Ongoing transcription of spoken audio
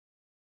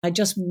I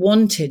just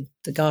wanted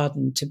the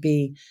garden to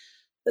be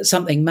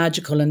something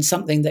magical and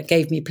something that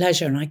gave me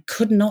pleasure. And I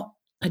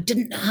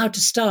didn't know how to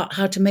start,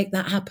 how to make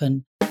that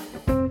happen.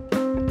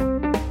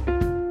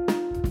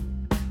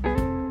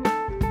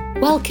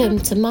 Welcome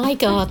to My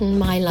Garden,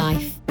 My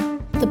Life,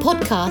 the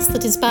podcast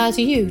that inspires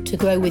you to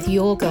grow with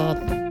your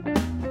garden.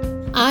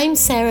 I'm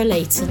Sarah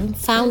Layton,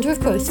 founder of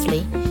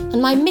Growthfully,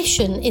 and my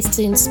mission is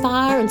to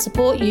inspire and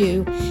support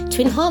you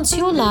to enhance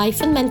your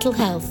life and mental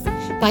health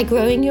by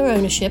growing your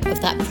ownership of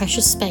that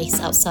precious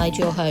space outside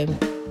your home.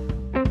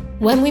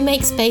 When we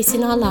make space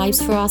in our lives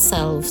for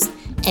ourselves,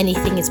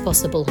 anything is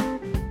possible.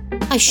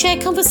 I share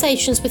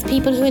conversations with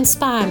people who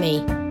inspire me,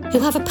 who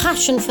have a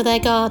passion for their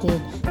garden,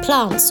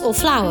 plants or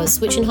flowers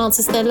which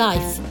enhances their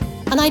life.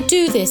 And I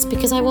do this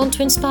because I want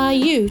to inspire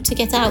you to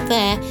get out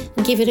there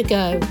and give it a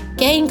go,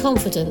 gain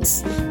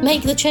confidence,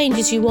 make the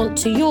changes you want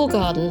to your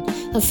garden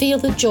and feel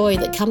the joy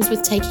that comes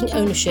with taking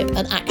ownership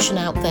and action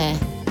out there.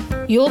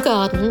 Your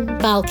garden,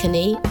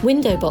 balcony,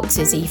 window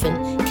boxes even,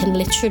 can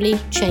literally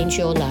change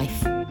your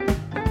life.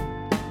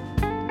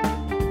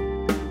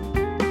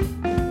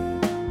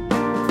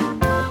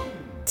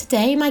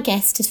 Today my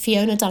guest is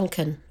Fiona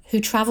Duncan, who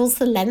travels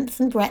the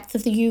length and breadth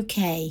of the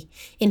UK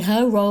in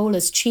her role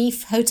as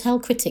Chief Hotel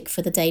Critic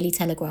for the Daily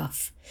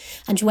Telegraph,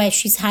 and where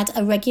she's had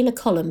a regular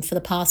column for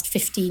the past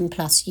 15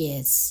 plus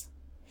years.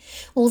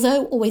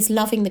 Although always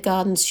loving the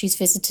gardens she's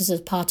visited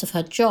as part of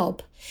her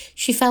job,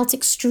 she felt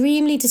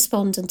extremely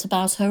despondent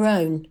about her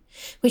own,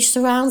 which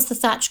surrounds the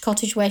thatched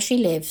cottage where she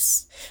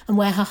lives and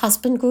where her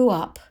husband grew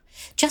up,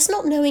 just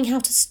not knowing how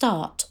to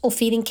start or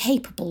feeling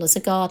capable as a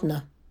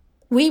gardener.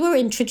 We were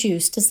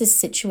introduced as this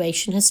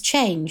situation has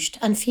changed,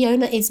 and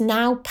Fiona is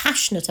now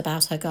passionate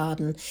about her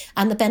garden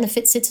and the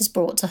benefits it has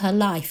brought to her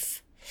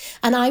life.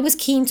 And I was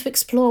keen to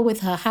explore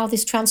with her how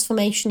this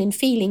transformation in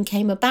feeling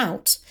came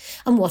about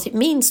and what it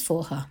means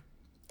for her.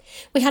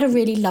 We had a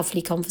really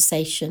lovely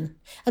conversation,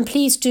 and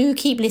please do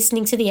keep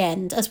listening to the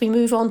end as we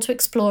move on to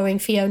exploring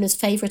Fiona's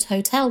favourite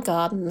hotel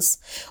gardens,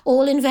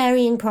 all in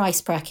varying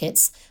price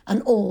brackets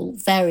and all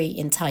very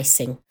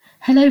enticing.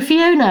 Hello,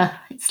 Fiona.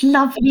 It's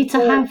lovely to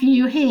have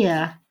you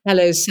here.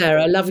 Hello,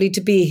 Sarah. Lovely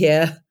to be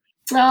here.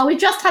 Oh, we've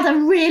just had a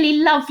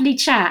really lovely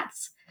chat.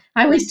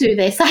 I always do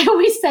this. I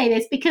always say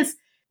this because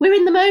we're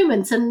in the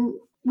moment and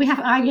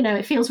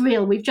it feels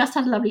real. We've just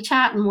had a lovely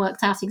chat and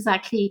worked out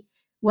exactly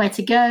where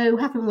to go,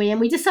 haven't we? And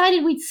we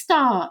decided we'd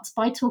start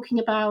by talking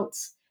about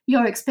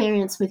your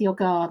experience with your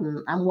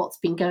garden and what's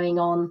been going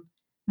on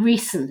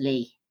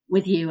recently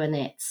with you and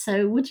it.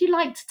 So would you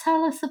like to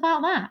tell us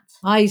about that?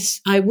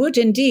 I would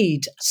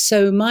indeed.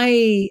 So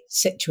my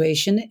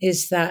situation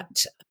is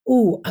that,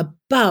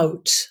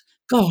 about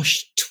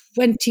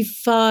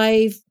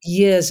 25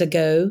 years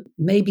ago,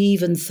 maybe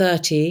even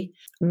 30,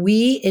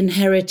 we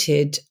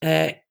inherited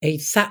a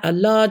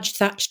large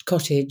thatched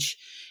cottage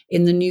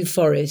in the New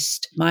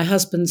Forest. My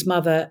husband's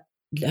mother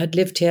had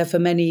lived here for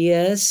many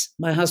years.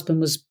 My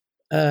husband was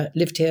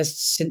lived here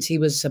since he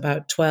was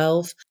about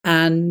 12,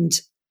 and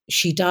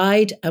she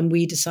died, and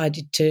we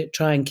decided to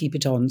try and keep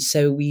it on.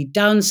 So we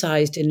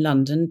downsized in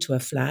London to a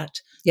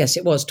flat. Yes,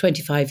 it was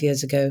 25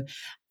 years ago.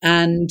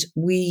 And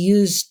we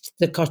used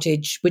the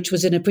cottage, which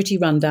was in a pretty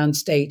rundown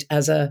state,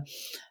 as a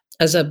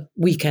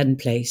weekend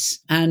place.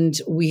 And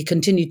we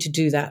continued to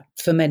do that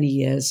for many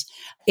years.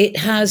 It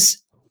has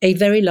a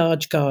very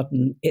large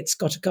garden. It's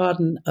got a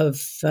garden of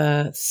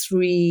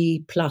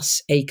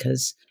 3+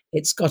 acres.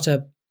 It's got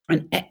an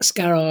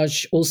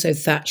ex-garage, also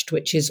thatched,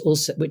 which is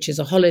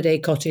a holiday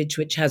cottage,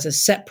 which has a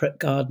separate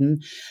garden,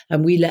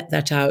 and we let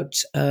that out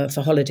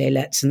for holiday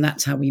lets, and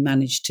that's how we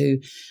managed to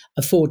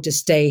afford to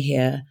stay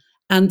here.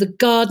 And the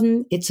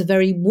garden, it's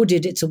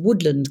a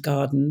woodland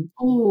garden.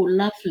 Oh,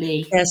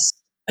 lovely. Yes.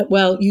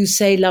 Well, you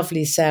say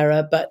lovely,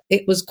 Sarah, but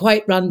it was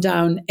quite run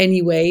down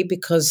anyway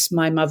because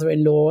my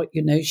mother-in-law,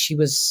 she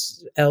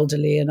was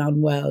elderly and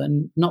unwell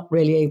and not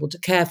really able to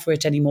care for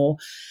it anymore.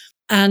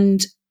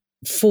 And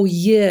for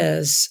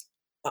years,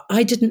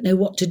 I didn't know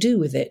what to do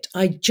with it.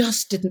 I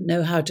just didn't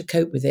know how to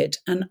cope with it.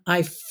 And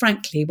I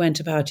frankly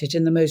went about it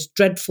in the most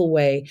dreadful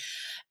way.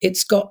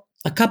 It's got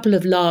a couple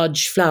of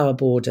large flower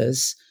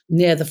borders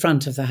near the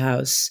front of the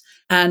house.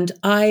 And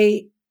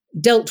I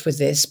dealt with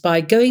this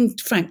by going,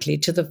 frankly,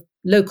 to the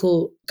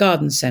local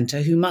garden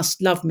centre, who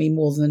must love me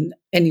more than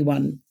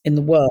anyone in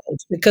the world,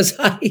 because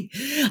I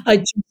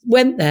just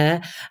went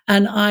there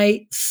and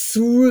I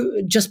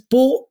just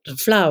bought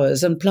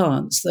flowers and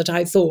plants that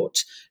I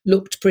thought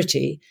looked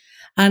pretty,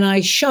 and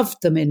I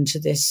shoved them into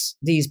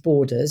these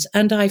borders,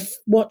 and I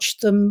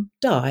watched them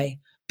die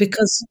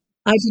because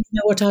I didn't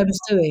know what I was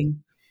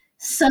doing.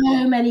 So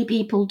many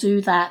people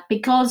do that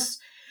because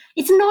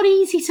it's not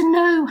easy to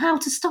know how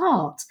to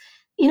start.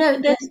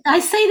 I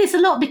say this a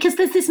lot because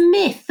there's this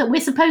myth that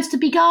we're supposed to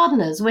be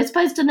gardeners. We're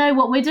supposed to know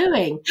what we're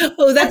doing.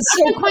 Oh, I don't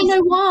quite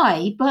know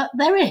why, but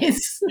there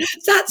is.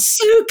 That's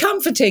so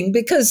comforting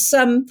because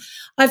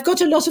I've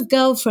got a lot of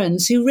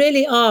girlfriends who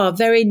really are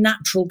very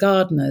natural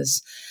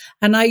gardeners.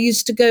 And I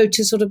used to go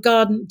to sort of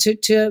garden,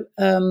 to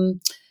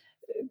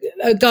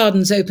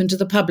gardens open to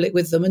the public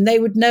with them, and they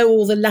would know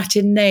all the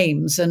Latin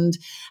names and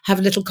have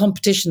little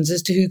competitions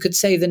as to who could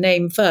say the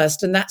name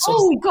first, and that sort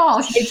of Oh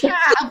gosh,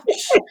 ouch.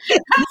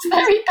 That's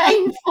very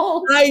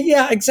painful.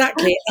 yeah,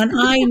 exactly. And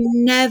I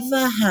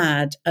never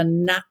had a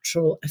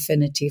natural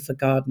affinity for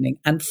gardening.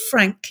 And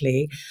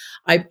frankly,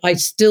 I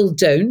still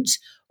don't,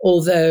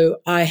 although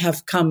I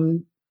have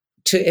come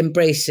to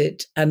embrace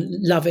it and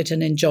love it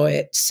and enjoy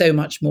it so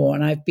much more.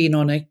 And I've been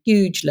on a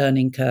huge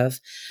learning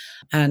curve.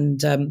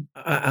 And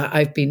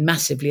I've been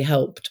massively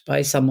helped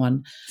by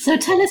someone. So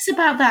tell us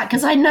about that,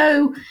 because I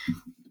know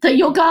that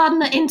your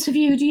gardener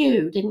interviewed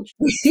you, didn't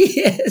you?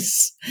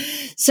 Yes.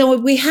 So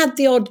we had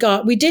the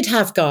odd we did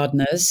have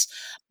gardeners,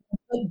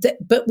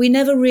 but we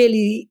never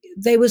really,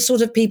 they were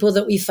sort of people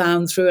that we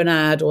found through an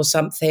ad or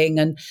something.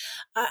 And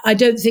I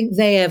don't think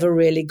they ever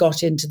really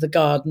got into the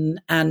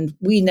garden, and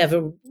we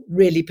never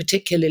really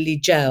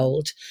particularly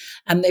gelled,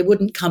 and they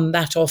wouldn't come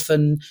that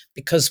often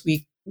because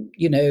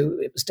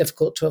it was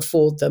difficult to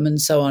afford them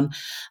and so on.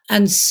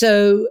 And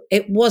so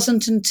it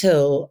wasn't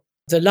until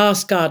the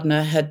last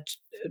gardener had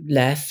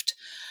left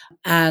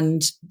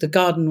and the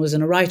garden was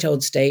in a right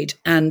old state,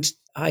 and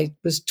I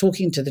was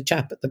talking to the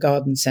chap at the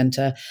garden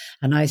centre,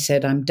 and I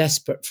said, I'm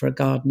desperate for a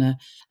gardener.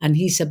 And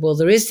he said, well,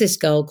 there is this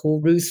girl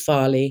called Ruth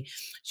Farley.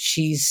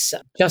 She's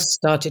just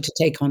started to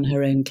take on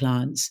her own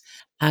clients.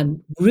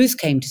 And Ruth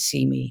came to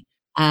see me,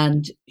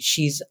 and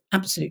she's an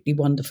absolutely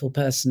wonderful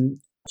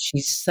person.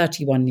 She's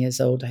 31 years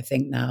old, I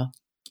think now.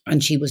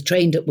 And she was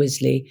trained at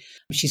Wisley.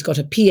 She's got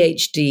a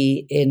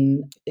PhD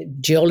in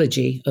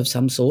geology of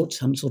some sort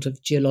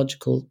of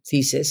geological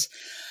thesis.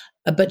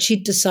 But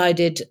she'd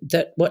decided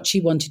that what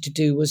she wanted to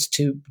do was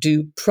to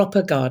do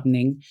proper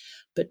gardening,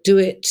 but do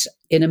it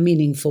in a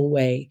meaningful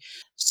way.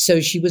 So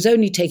she was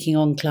only taking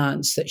on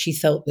clients that she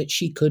felt that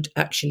she could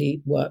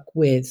actually work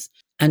with.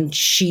 And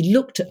she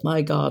looked at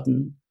my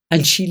garden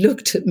and she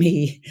looked at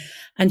me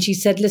and she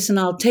said, listen,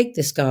 I'll take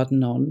this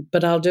garden on,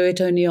 but I'll do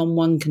it only on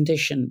one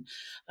condition.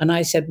 And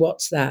I said,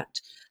 what's that?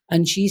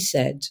 And she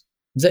said,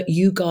 that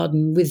you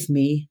garden with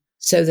me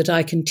so that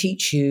I can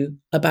teach you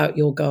about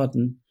your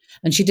garden.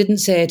 And she didn't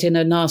say it in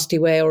a nasty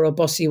way or a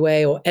bossy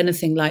way or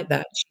anything like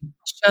that.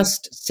 She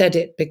just said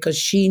it because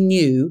she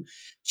knew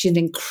she's an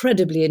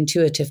incredibly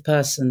intuitive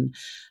person.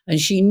 And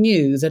she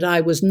knew that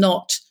I was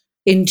not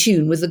in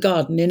tune with the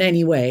garden in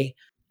any way.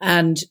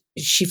 And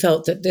she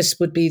felt that this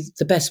would be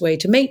the best way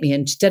to make me,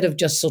 instead of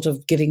just sort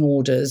of giving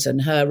orders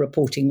and her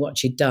reporting what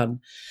she'd done.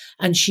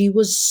 And she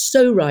was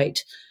so right.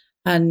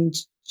 And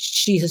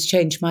she has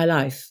changed my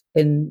life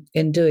in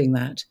doing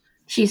that.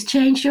 She's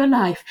changed your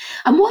life.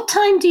 And what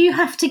time do you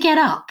have to get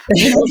up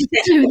in order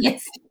to do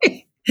this?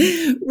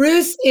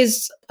 Ruth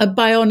is a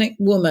bionic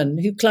woman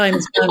who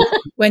climbs down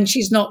when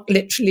she's not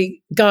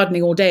literally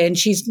gardening all day. And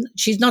she's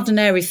not an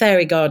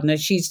airy-fairy gardener.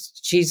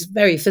 She's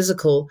very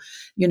physical.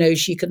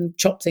 She can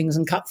chop things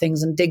and cut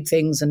things and dig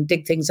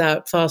things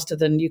out faster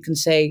than you can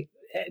say,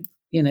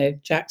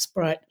 Jack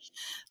Sprite.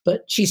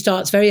 But she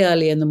starts very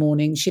early in the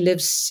morning. She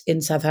lives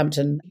in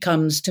Southampton,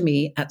 comes to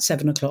me at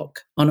 7:00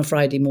 on a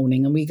Friday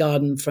morning, and we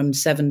garden from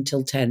 7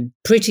 till 10,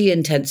 pretty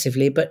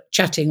intensively, but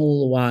chatting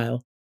all the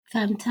while.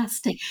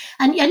 Fantastic.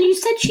 And you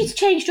said she's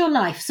changed your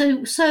life.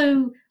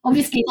 So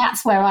obviously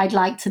that's where I'd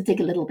like to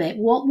dig a little bit.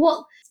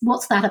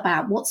 What's that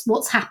about?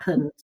 What's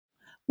happened?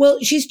 Well,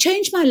 she's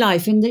changed my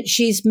life in that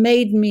she's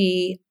made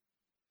me,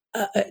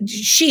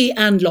 she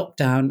and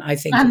lockdown, I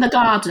think. And the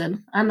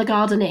garden and the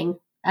gardening.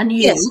 And you.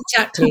 Yes,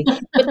 exactly.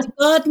 But the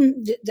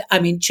garden,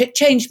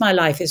 changed my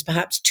life is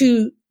perhaps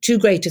too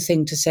great a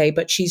thing to say,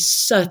 but she's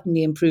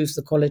certainly improved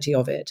the quality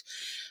of it.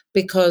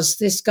 Because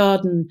this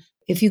garden,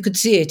 if you could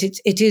see it,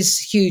 it is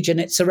huge and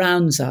it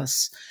surrounds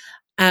us.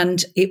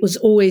 And it was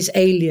always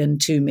alien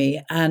to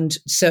me. And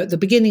so at the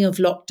beginning of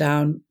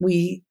lockdown,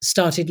 we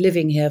started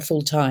living here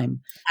full time.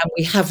 And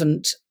we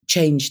haven't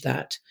changed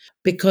that,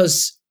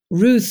 because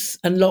Ruth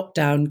and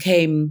lockdown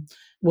came.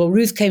 Well,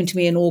 Ruth came to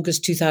me in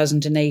August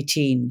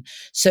 2018.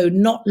 So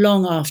not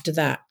long after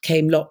that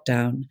came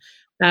lockdown.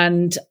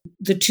 And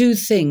the two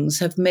things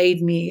have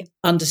made me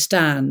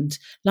understand,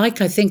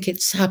 like I think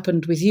it's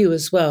happened with you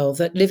as well,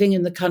 that living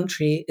in the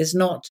country is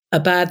not a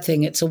bad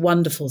thing. It's a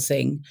wonderful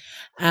thing.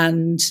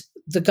 And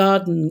the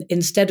garden,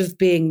 instead of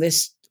being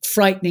this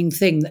frightening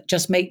thing that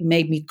just made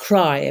me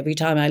cry every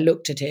time I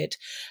looked at it,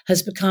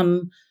 has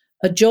become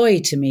a joy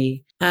to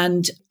me.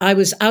 And I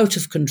was out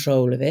of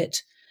control of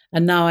it.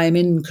 And now I'm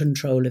in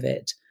control of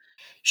it.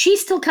 She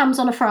still comes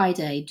on a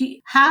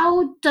Friday.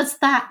 How does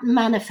that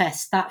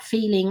manifest, that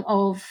feeling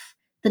of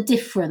the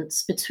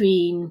difference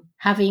between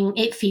having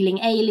it feeling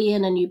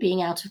alien and you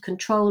being out of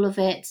control of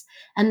it,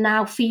 and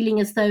now feeling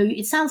as though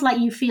it sounds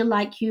like you feel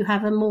like you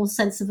have a more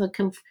sense of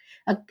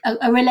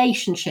a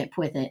relationship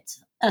with it,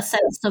 a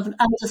sense of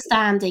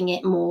understanding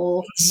it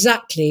more?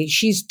 Exactly.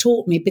 She's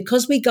taught me,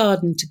 because we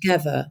garden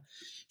together,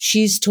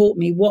 she's taught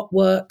me what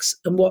works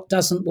and what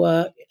doesn't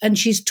work. And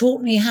she's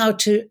taught me how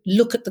to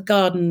look at the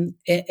garden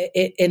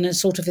in a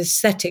sort of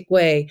aesthetic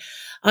way.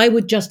 I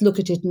would just look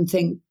at it and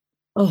think,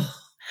 oh,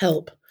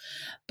 help.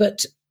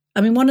 But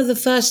one of the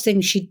first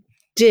things she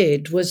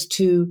did was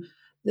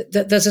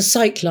there's a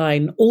sight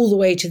line all the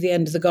way to the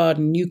end of the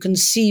garden. You can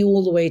see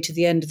all the way to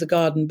the end of the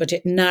garden, but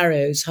it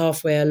narrows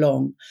halfway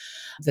along.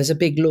 There's a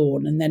big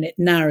lawn and then it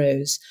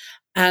narrows.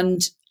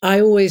 And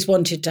I always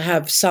wanted to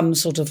have some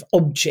sort of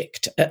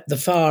object at the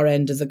far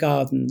end of the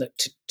garden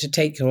to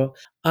take your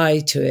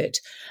eye to it.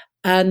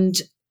 And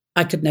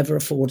I could never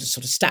afford a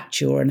sort of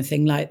statue or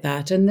anything like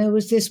that. And there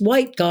was this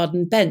white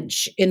garden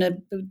bench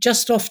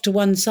just off to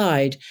one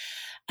side.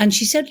 And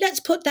she said, let's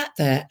put that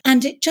there.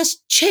 And it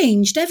just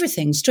changed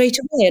everything straight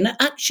away. And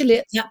actually,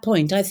 at that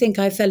point, I think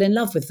I fell in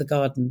love with the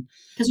garden.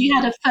 Because you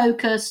had a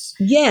focus.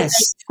 Yes.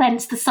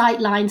 Sense the sight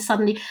line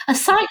suddenly. A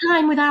sight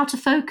line without a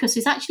focus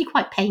is actually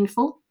quite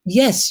painful.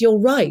 Yes, you're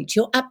right.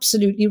 You're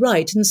absolutely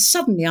right. And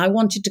suddenly I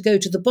wanted to go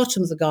to the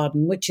bottom of the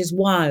garden, which is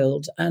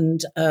wild.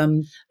 And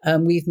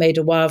we've made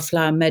a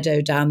wildflower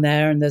meadow down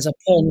there, and there's a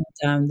pond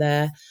down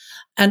there.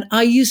 And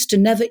I used to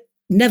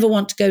never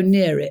want to go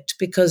near it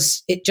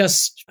because it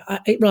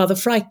rather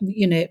frightened,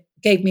 it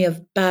gave me a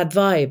bad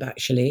vibe,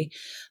 actually.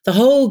 The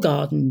whole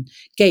garden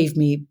gave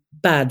me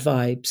bad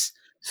vibes.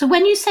 So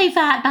when you say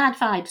bad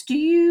vibes, do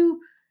you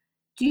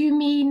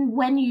mean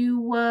when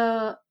you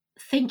were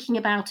thinking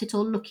about it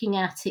or looking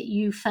at it,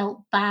 you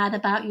felt bad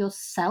about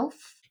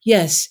yourself?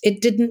 Yes,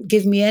 it didn't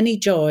give me any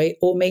joy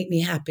or make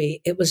me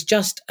happy. It was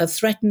just a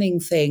threatening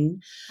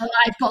thing. Well,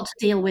 I've got to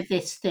deal with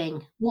this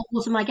thing.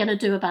 What am I going to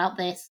do about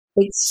this?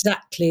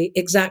 Exactly.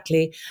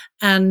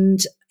 And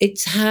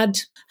it's had,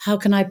 how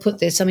can I put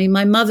this? I mean,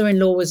 my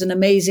mother-in-law was an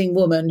amazing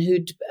woman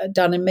who'd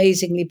done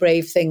amazingly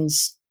brave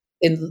things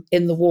in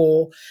the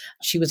war.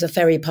 She was a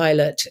ferry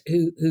pilot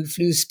who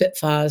flew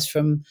Spitfires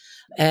from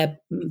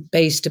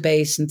base to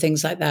base and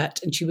things like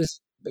that. And she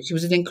was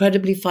an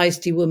incredibly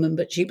feisty woman,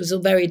 but she was a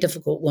very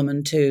difficult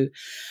woman too.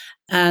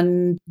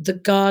 And the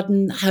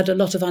garden had a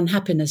lot of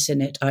unhappiness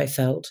in it, I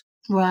felt.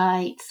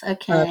 Right,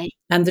 okay.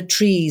 And the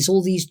trees,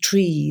 all these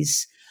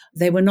trees,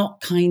 they were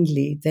not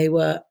kindly. They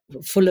were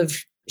full of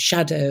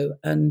shadow,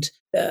 and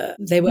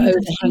they were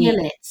overhanging.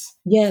 Feel it.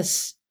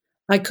 Yes,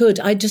 I could.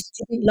 I just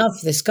didn't love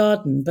this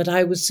garden, but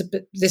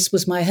this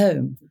was my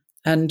home.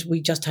 And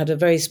we just had a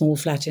very small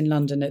flat in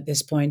London at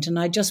this point. And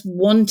I just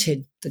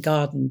wanted the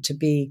garden to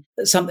be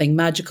something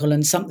magical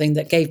and something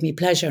that gave me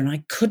pleasure. And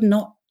I didn't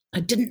know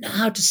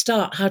how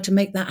to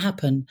make that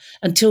happen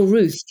until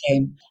Ruth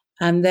came.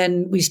 And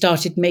then we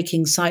started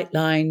making sight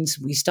lines.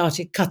 We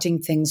started cutting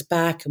things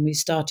back and we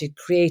started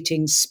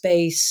creating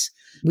space.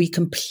 We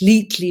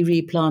completely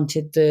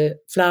replanted the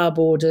flower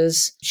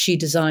borders. She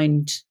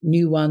designed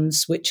new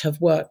ones, which have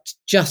worked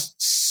just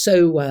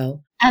so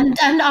well. And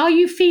are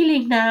you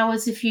feeling now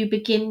as if you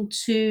begin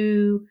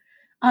to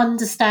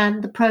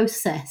understand the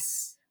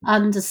process,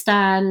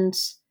 understand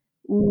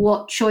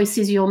what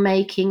choices you're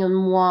making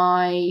and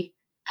why,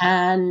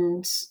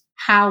 and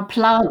how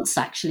plants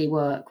actually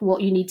work,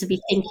 what you need to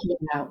be thinking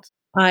about?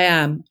 I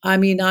am. I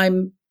mean,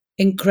 I'm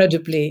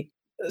incredibly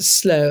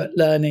slow at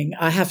learning.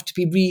 I have to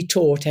be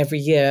retaught every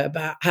year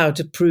about how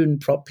to prune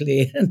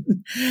properly. and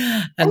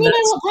you know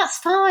what? That's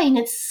fine.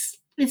 It's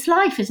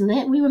life, isn't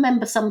it? We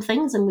remember some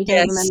things and we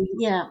don't remember.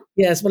 Yeah.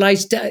 Yes. Well,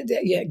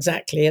 yeah,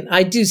 exactly. And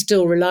I do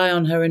still rely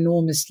on her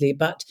enormously,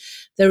 but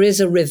there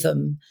is a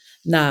rhythm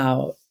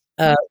now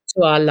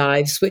to our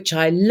lives, which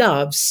I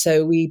love.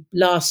 So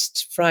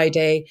last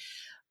Friday,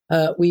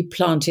 we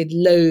planted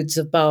loads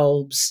of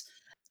bulbs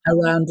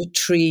around a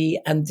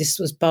tree, and this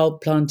was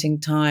bulb planting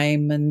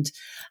time. And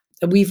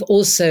we've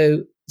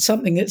also,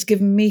 something that's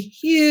given me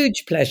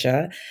huge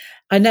pleasure.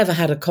 I never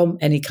had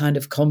any kind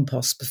of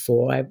compost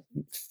before. I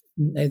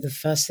know the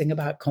first thing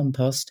about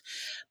compost,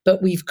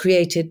 but we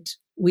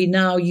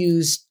now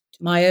use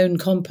my own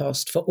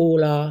compost for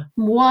all our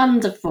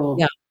wonderful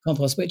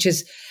compost,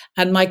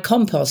 and my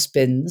compost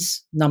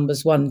bins,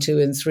 numbers 1, 2,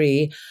 and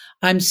 3.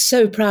 I'm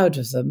so proud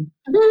of them.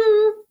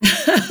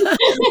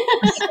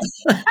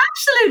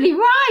 Absolutely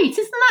right.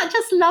 Isn't that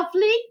just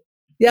lovely?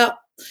 Yeah,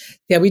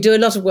 we do a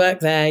lot of work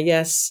there.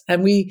 Yes,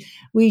 and we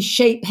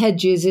shape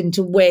hedges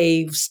into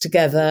waves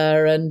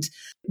together, and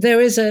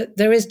there is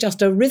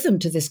just a rhythm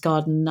to this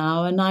garden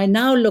now. And I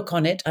now look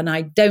on it, and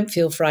I don't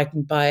feel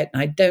frightened by it,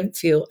 and I don't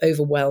feel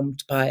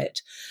overwhelmed by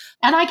it.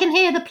 And I can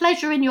hear the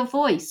pleasure in your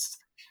voice.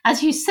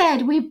 As you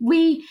said,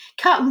 we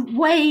cut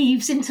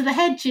waves into the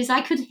hedges. I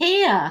could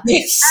hear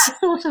that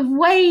sort of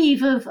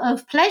wave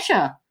of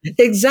pleasure.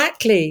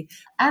 Exactly.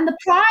 And the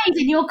pride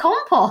in your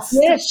compost.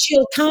 Yes,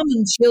 she'll come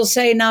and she'll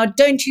say, now,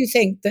 don't you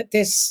think that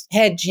this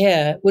hedge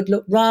here would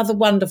look rather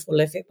wonderful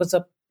if it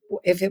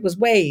was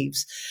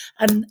waves?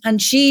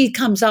 And she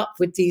comes up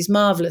with these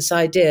marvelous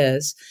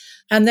ideas,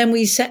 and then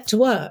we set to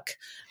work.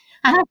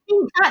 And I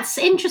think that's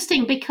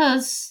interesting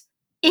because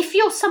if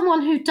you're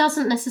someone who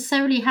doesn't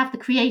necessarily have the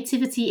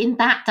creativity in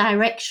that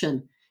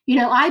direction,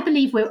 I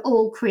believe we're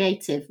all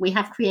creative. We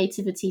have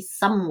creativity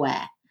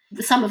somewhere.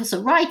 Some of us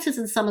are writers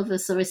and some of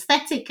us are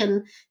aesthetic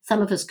and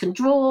some of us can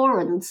draw.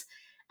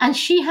 And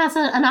she has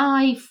an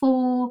eye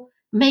for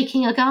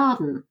making a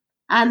garden.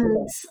 And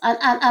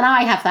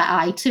I have that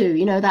eye too,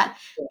 you know, that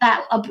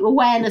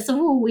awareness of,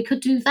 oh, we could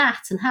do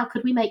that, and how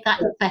could we make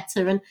that look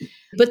better? And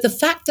But the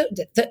fact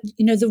that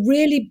you know, the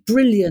really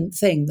brilliant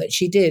thing that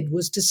she did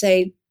was to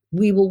say,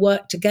 we will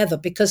work together,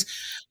 because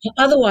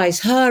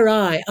otherwise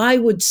I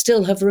would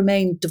still have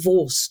remained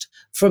divorced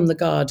from the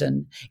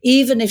garden.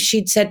 Even if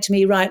she'd said to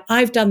me, right,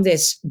 I've done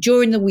this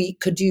during the week,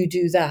 could you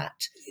do that?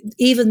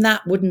 Even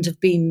that wouldn't have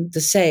been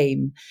the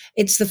same.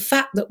 It's the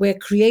fact that we're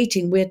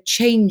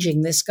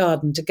changing this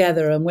garden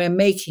together, and we're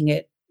making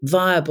it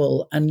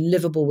viable and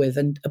livable with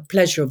and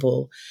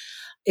pleasurable,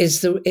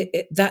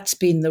 that's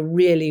been the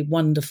really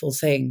wonderful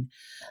thing.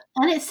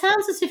 And it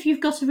sounds as if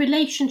you've got a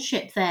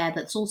relationship there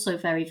that's also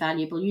very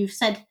valuable. You've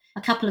said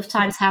a couple of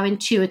times how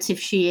intuitive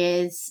she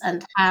is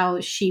and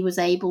how she was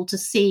able to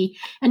see.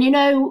 And, you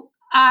know,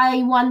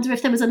 I wonder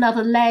if there was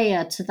another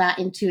layer to that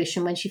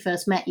intuition when she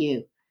first met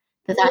you,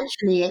 that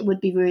actually it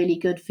would be really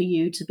good for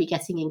you to be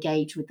getting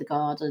engaged with the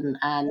garden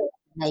and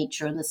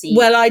nature and the sea.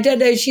 Well, I don't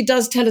know. She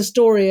does tell a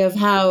story of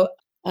how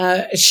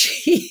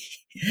she.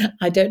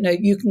 I don't know.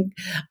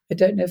 I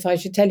don't know if I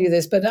should tell you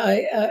this, but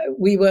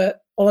we were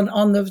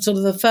on the sort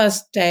of the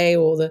first day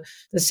or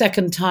the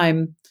second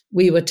time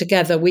we were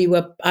together.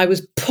 I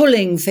was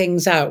pulling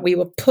things out. We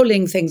were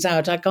pulling things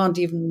out. I can't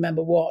even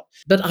remember what,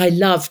 but I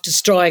love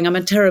destroying. I'm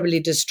a terribly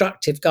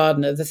destructive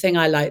gardener. The thing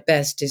I like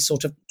best is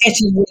sort of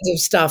getting rid of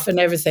stuff and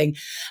everything.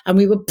 And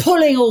we were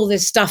pulling all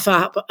this stuff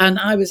up, and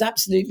I was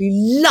absolutely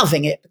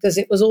loving it because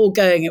it was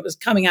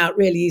coming out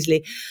really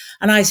easily.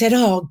 And I said,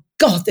 oh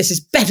God, this is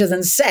better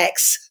than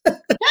sex.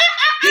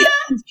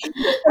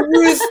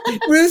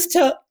 Ruth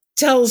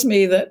tells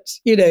me that,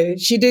 you know,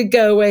 she did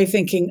go away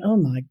thinking, oh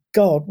my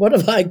God, what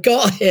have I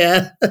got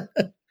here? That's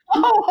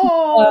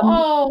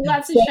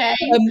a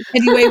shame.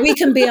 Anyway, we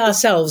can be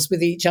ourselves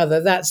with each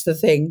other. That's the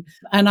thing.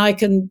 And I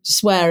can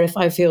swear if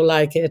I feel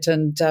like it.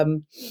 And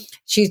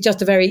she's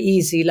just a very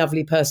easy,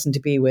 lovely person to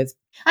be with.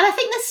 And I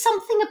think there's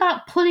something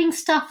about pulling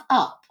stuff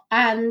up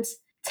and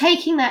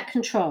taking that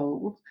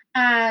control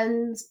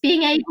and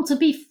being able to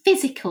be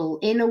physical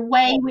in a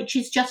way which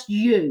is just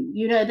you.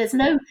 You know, there's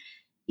no,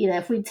 you know,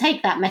 if we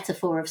take that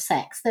metaphor of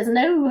sex, there's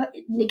no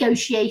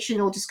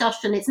negotiation or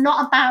discussion. It's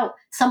not about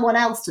someone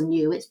else and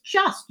you. It's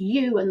just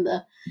you and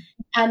the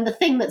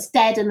thing that's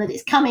dead and that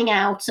it's coming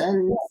out,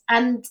 and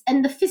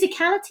the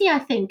physicality, I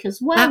think,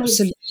 as well.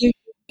 Absolutely.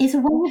 Is a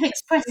way of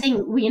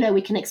expressing. You know,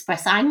 we can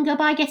express anger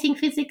by getting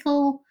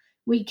physical.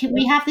 We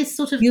have this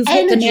sort of You've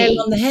energy. hit the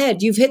nail on the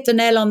head. You've hit the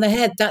nail on the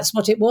head. That's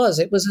what it was.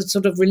 It was a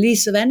sort of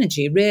release of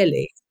energy,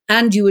 really.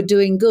 And you were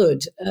doing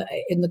good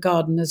in the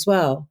garden as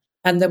well.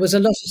 And there was a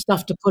lot of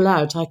stuff to pull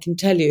out, I can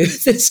tell you,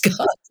 this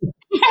garden.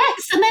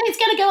 Yes, and then it's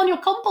going to go on your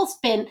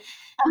compost bin.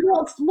 And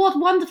what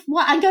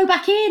wonderful! And go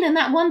back in, and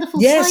that wonderful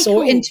cycle.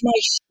 Or into my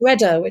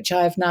shredder, which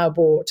I've now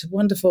bought.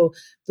 Wonderful.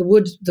 The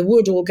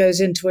wood all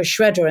goes into a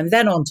shredder and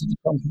then onto the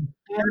compost.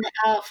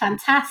 Oh,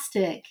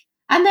 fantastic!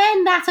 And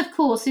then that, of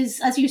course, is,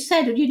 as you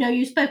said, you know,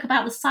 you spoke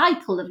about the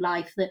cycle of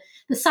life, the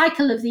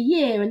cycle of the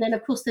year, and then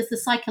of course there's the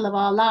cycle of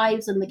our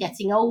lives and the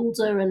getting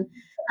older. And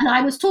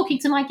I was talking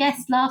to my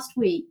guest last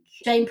week,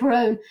 Jane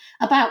Perrone,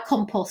 about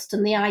compost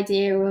and the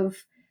idea of,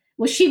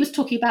 well, she was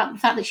talking about the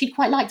fact that she'd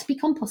quite like to be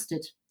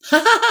composted.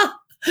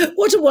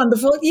 What a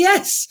wonderful,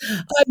 yes,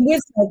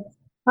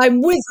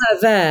 I'm with her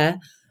there.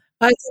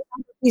 I think that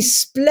would be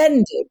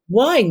splendid.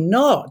 Why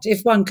not?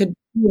 If one could,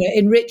 you know,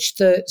 enrich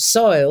the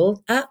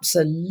soil,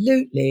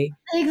 absolutely.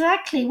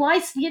 Exactly.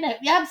 Why, you know,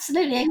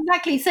 absolutely,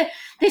 exactly. So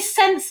this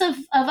sense of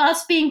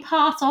us being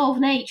part of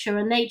nature,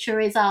 and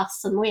nature is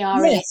us, and we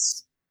are it.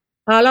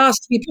 I'll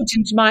ask to be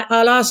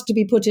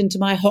put into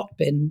my hot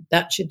bin.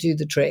 That should do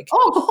the trick.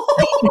 Oh.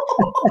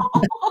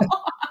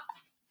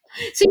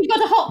 So you've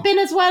got a hot bin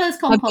as well as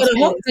compost bin? I've got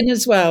a hot bin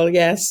as well,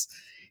 yes.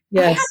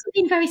 I haven't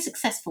been very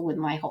successful with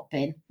my hot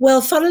bin. Well,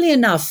 funnily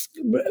enough,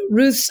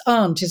 Ruth's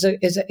aunt is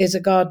a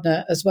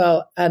gardener as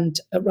well, and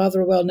a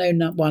rather well-known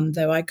one,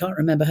 though I can't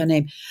remember her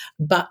name.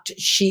 But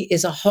she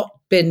is a hot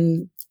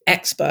bin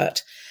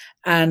expert,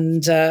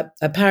 and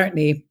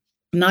apparently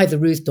neither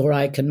Ruth nor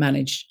I can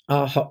manage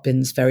our hot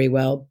bins very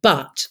well.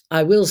 But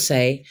I will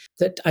say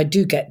that I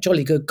do get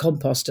jolly good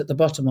compost at the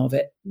bottom of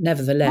it,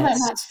 nevertheless.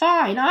 Well, that's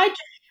fine.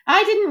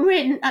 I didn't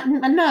really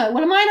know.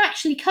 Well, mine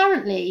actually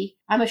currently,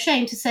 I'm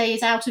ashamed to say,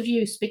 is out of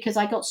use because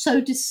I got so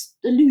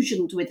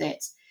disillusioned with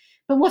it.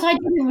 But what I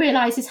didn't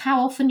realise is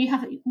how often you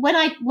have. When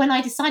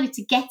I decided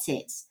to get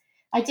it,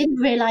 I didn't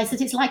realise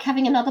that it's like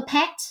having another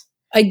pet.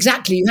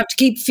 Exactly, you have to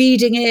keep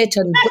feeding it,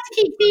 and I have to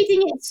keep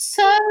feeding it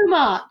so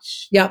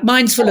much. Yeah,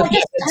 mine's full of.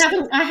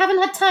 I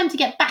haven't had time to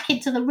get back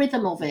into the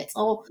rhythm of it,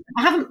 or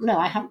I haven't. No,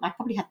 I haven't. I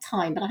probably had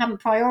time, but I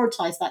haven't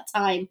prioritised that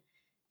time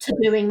to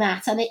doing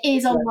that, and it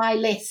is on my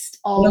list.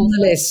 On the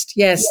list,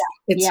 yes,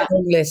 it's on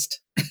the list.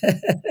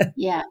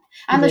 Yeah,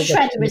 and the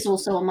shredder is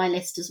also on my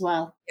list as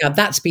well. Yeah,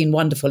 that's been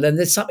wonderful, and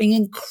there's something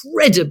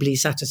incredibly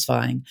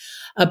satisfying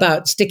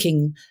about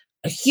sticking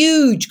a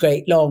huge,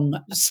 great long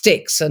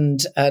sticks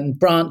and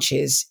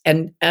branches,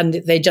 and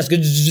they just go.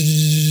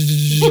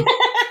 So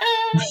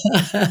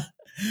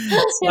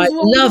I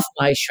love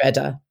my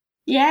shredder.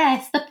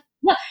 Yes.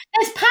 Well,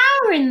 there's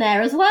power in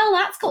there as well.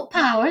 That's got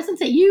power,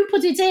 isn't it? You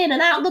put it in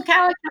and out, look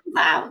how it comes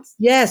out.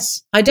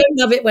 Yes. I don't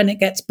love it when it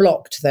gets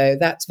blocked, though.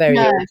 That's very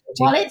No. irritating.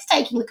 Well, it's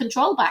taking the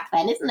control back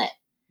then, isn't it?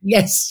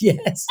 Yes,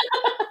 yes.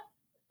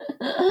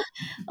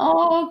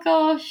 Oh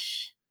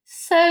gosh.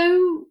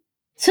 So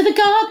the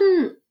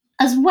garden,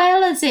 as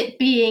well as it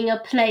being a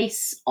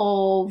place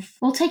of,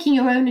 well, taking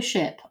your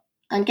ownership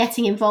and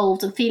getting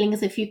involved and feeling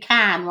as if you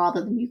can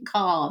rather than you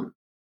can't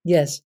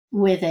Yes.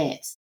 with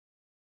it.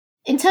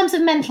 In terms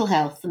of mental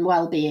health and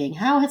well-being,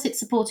 how has it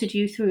supported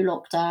you through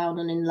lockdown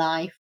and in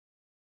life?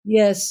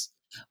 Yes.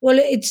 Well,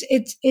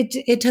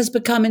 it has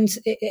become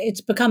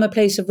it's become a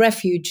place of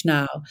refuge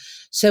now.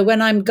 So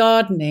when I'm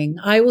gardening,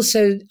 I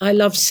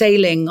love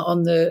sailing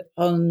on the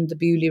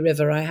Bewley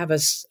River. I have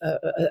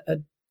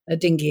a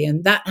dinghy,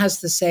 and that has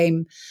the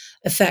same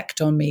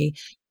effect on me.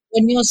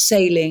 When you're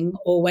sailing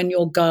or when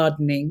you're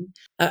gardening,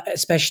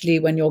 especially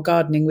when you're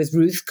gardening with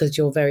Ruth because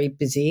you're very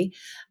busy,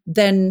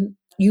 then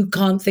you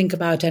can't think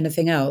about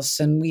anything else.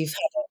 And we've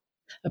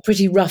a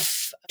pretty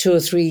rough 2 or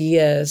 3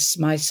 years.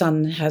 My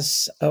son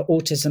has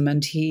autism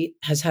and he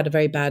has had a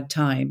very bad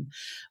time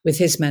with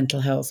his mental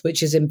health,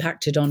 which has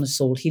impacted on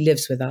us all. He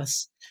lives with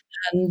us.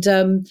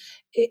 And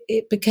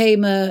it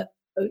became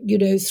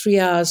 3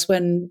 hours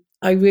when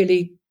I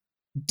really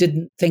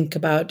didn't think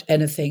about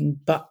anything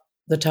but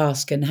the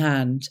task in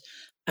hand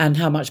and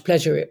how much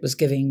pleasure it was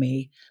giving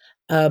me.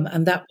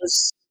 And that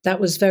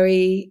was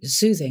very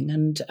soothing.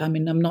 And I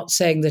mean, I'm not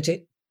saying that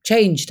it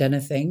changed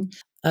anything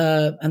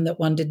and that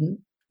one didn't,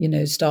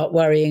 start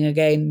worrying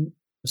again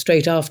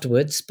straight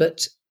afterwards,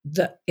 but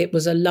that it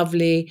was a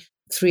lovely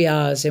 3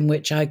 hours in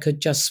which I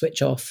could just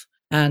switch off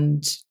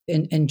and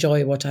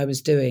enjoy what I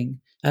was doing.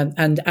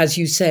 And as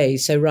you say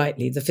so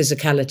rightly, the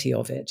physicality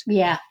of it.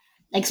 Yeah.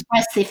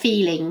 Express their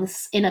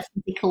feelings in a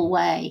physical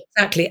way.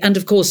 Exactly. And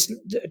of course,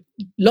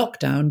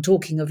 lockdown,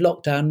 talking of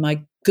lockdown,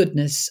 my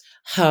goodness,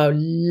 how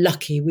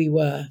lucky we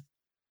were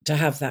to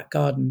have that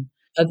garden.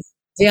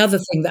 The other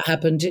thing that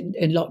happened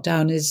in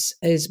lockdown is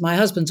my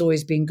husband's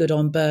always been good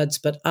on birds,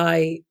 but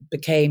I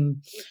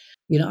became,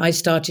 I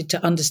started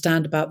to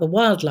understand about the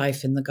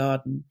wildlife in the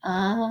garden.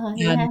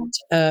 Yeah.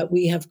 And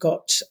we have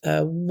got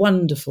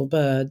wonderful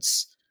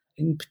birds,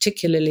 and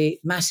particularly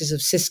masses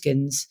of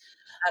siskins.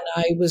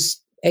 And I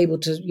was able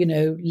to,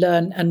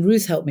 learn, and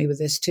Ruth helped me with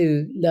this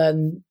too,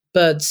 learn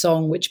bird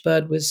song, which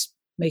bird was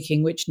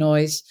making which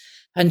noise.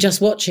 And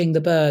just watching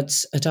the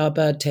birds at our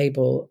bird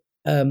table,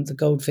 the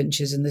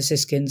goldfinches and the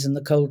siskins and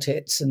the coal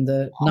tits and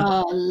the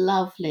Oh,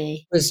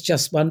 lovely. was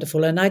just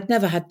wonderful. And I'd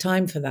never had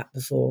time for that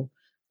before.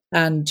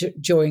 And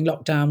during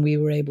lockdown, we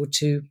were able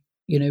to,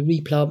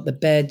 replant the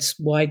beds,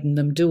 widen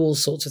them, do all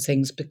sorts of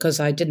things because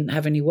I didn't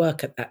have any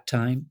work at that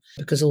time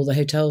because all the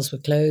hotels were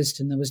closed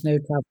and there was no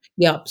travel.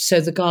 Yeah.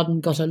 So the garden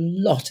got a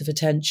lot of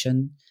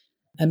attention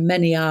and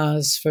many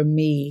hours from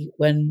me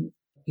when,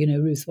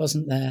 Ruth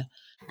wasn't there.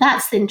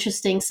 That's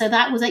interesting. So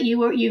that was that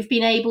you've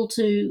been able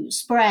to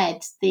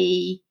spread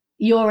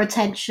your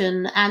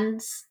attention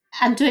and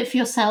do it for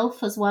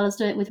yourself as well as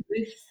do it with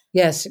Ruth.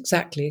 Yes,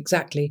 exactly.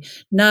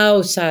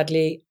 Now,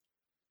 sadly,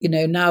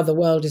 now the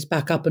world is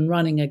back up and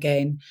running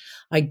again.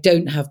 I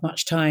don't have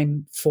much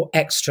time for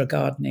extra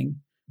gardening,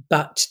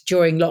 but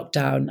during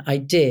lockdown I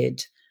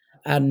did,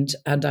 and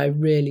I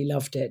really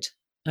loved it.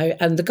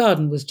 And the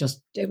garden was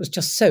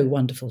just so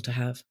wonderful to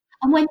have.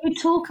 And when you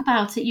talk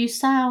about it, you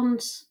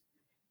sound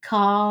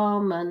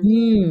calm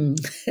and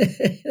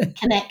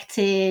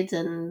connected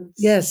and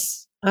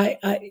yes,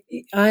 I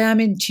am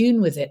in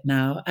tune with it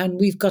now, and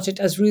we've got it,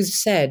 as Ruth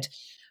said,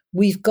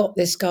 we've got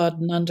this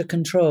garden under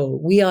control.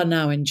 We are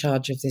now in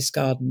charge of this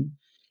garden.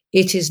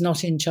 It is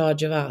not in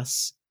charge of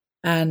us.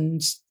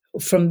 And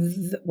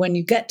when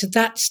you get to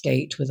that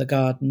state with a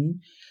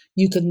garden,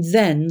 you can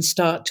then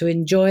start to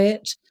enjoy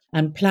it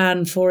and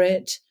plan for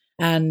it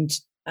and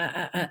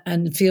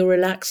feel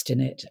relaxed in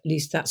it. At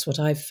least that's what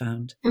I've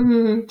found.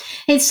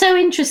 It's so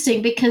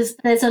interesting because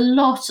there's a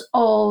lot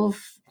of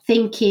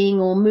thinking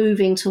or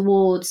moving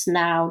towards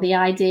now the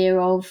idea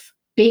of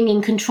being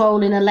in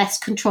control in a less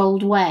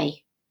controlled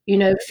way,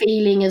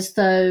 feeling as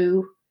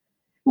though,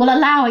 well,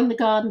 allowing the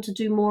garden to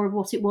do more of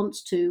what it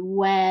wants to,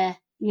 where,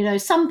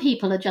 some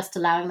people are just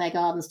allowing their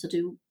gardens to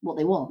do what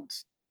they want.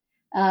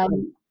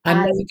 I'm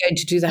never going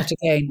to do that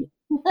again.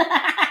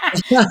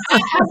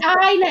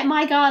 I let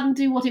my garden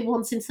do what it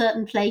wants in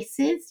certain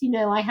places.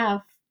 I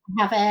have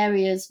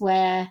areas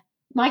where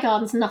my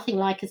garden's nothing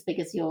like as big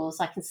as yours.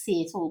 I can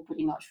see it all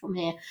pretty much from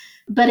here.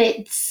 But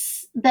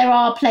there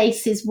are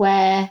places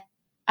where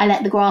I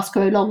let the grass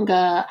grow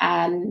longer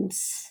and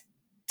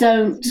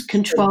don't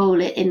control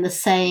it in the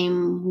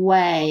same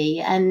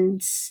way.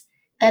 And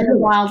then the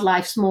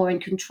wildlife's more in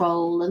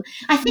control. And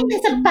I think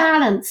there's a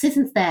balance,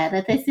 isn't there?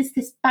 That there's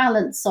this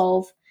balance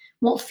of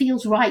what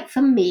feels right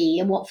for me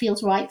and what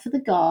feels right for the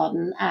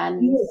garden,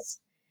 and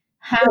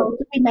how do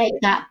we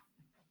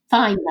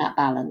find that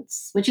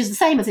balance, which is the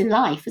same as in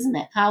life, isn't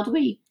it? How do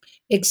we?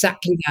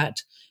 Exactly that.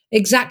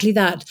 Exactly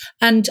that.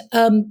 And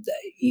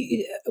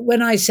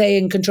when I say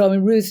in control, I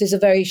mean, Ruth is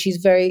she's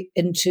very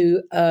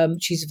into,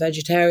 she's a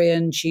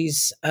vegetarian.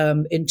 She's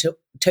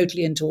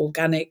totally into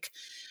organic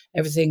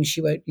everything.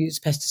 She won't use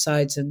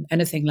pesticides and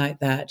anything like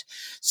that.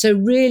 So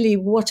really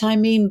what I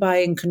mean by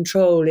in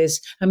control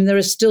is, I mean, there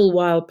are still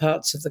wild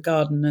parts of the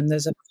garden and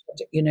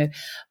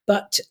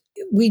but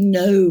we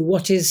know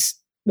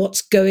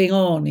what's going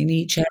on in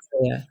each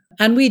area.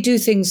 And we do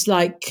things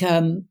like,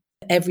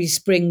 every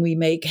spring we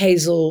make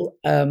hazel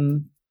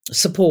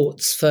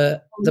supports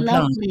for the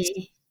plants.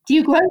 Lovely. Do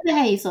you grow the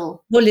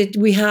hazel? Well,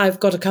 we have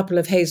got a couple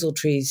of hazel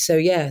trees, so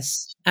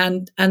yes,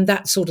 and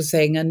that sort of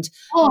thing. And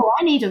Oh,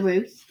 I need a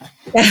Ruth.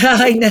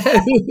 I know.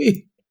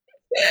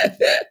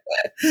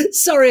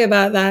 Sorry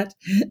about that.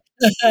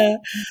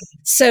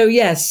 So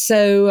yes,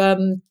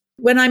 so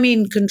when I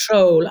mean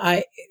control,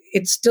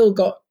 it's still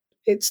got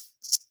it's.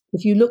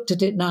 If you looked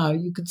at it now,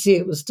 you could see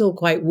it was still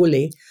quite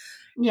woolly.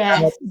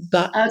 Yes.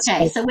 But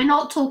Okay, so we're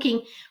not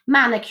talking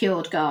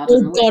manicured oh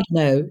garden. God,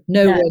 no,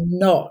 we're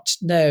not.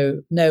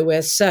 No,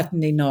 we're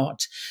certainly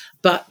not.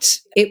 But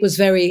it was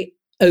very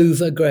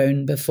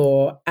overgrown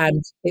before,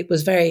 and it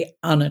was very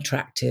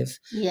unattractive.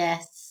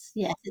 Yes,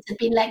 it had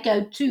been let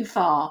go too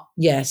far.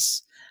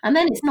 Yes. And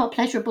then it's not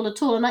pleasurable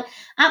at all. And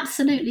I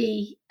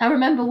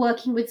remember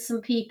working with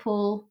some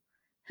people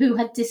who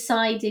had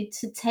decided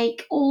to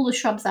take all the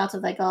shrubs out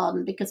of their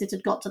garden because it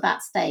had got to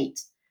that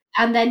state,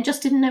 and then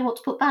just didn't know what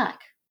to put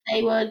back.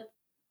 They were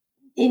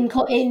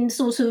in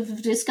sort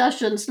of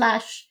discussion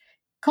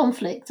 /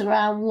 conflict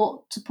around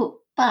what to put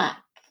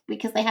back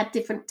because they had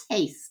different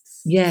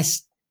tastes.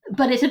 Yes.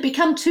 But it had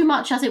become too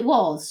much as it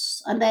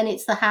was. And then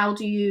it's the how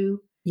do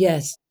you...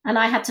 Yes. And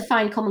I had to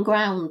find common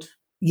ground.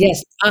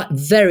 Yes,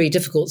 very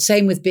difficult.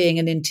 Same with being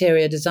an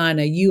interior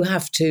designer. You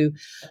have to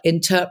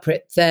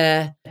interpret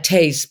their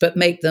taste, but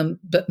make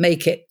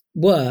it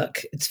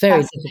work. It's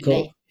very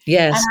difficult.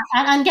 Yes.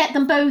 And get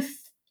them both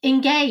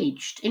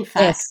engaged, in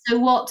fact. Yes. So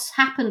what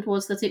happened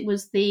was that it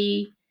was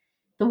the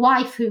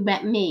wife who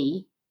met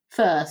me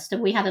first,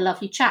 and we had a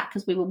lovely chat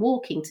because we were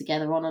walking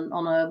together on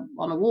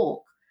a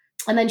walk.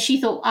 And then she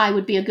thought I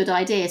would be a good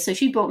idea. So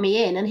she brought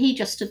me in, and he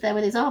just stood there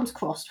with his arms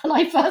crossed when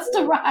I first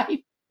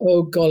arrived.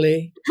 Oh,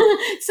 golly.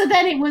 So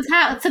then it was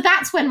so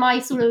that's when my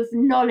sort of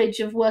knowledge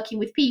of working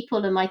with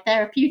people and my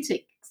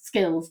therapeutic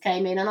skills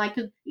came in, and I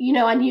could,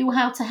 I knew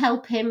how to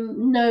help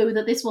him know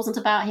that this wasn't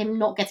about him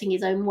not getting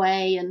his own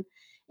way, and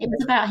it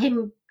was about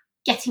him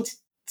getting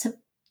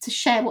to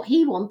share what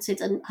he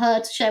wanted and her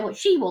to share what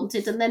she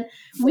wanted, and then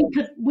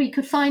we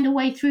could find a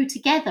way through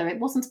together. It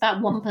wasn't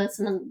about one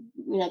person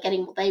and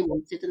getting what they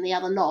wanted and the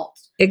other not.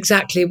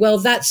 Exactly. Well,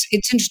 it's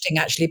interesting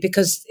actually,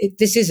 because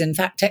this is in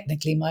fact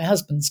technically my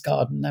husband's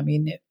garden. I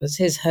mean, it was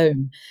his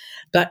home,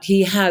 but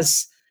he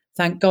has,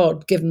 thank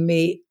God, given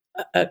me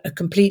a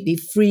completely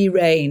free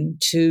rein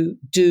to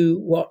do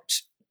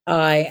what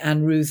I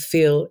and Ruth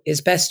feel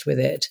is best with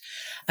it.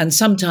 And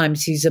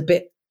sometimes he's a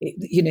bit,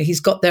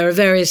 there are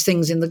various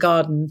things in the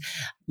garden,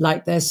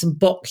 like there's some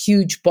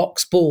huge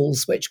box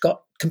balls which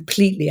got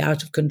completely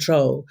out of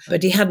control,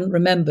 but he hadn't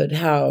remembered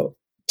how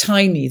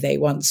tiny they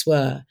once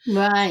were.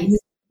 Right.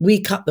 We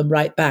cut them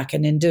right back,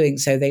 and in doing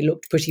so, they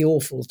looked pretty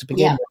awful to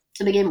begin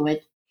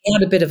with. He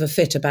had a bit of a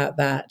fit about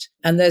that.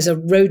 And there's a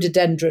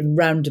rhododendron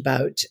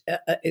roundabout,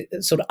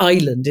 sort of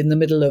island in the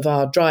middle of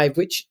our drive,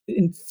 which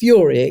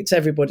infuriates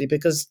everybody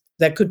because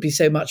there could be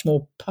so much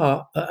more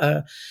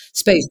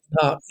space to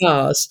park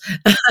cars.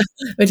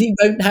 But he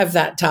won't have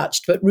that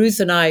touched. But Ruth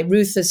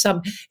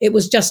it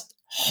was just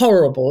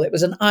horrible. It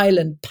was an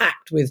island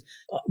packed with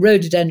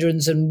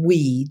rhododendrons and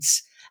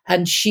weeds.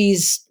 And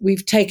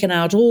we've taken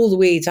out all the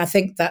weeds. I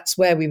think that's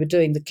where we were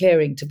doing the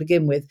clearing to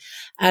begin with.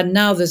 And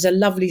now there's a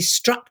lovely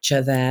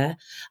structure there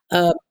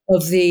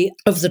of the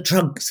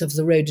trunks of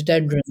the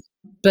rhododendron.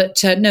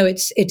 But no,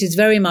 it is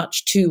very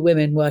much two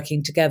women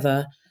working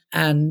together,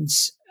 and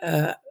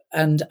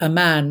a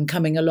man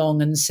coming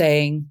along and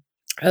saying,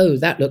 "Oh,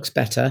 that looks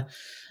better."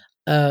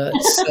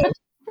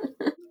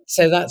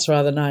 So that's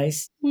rather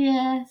nice.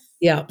 Yes.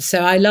 Yeah. So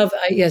I love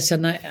yes,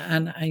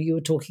 and you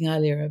were talking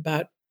earlier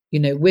about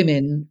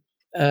women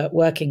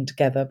working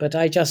together, but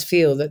I just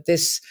feel that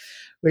this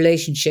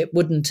relationship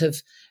wouldn't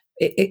have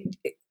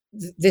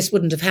this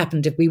wouldn't have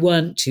happened if we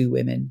weren't two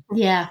women.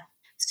 Yeah.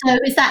 So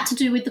is that to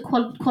do with the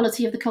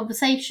quality of the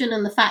conversation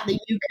and the fact that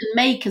you can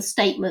make a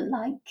statement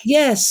like...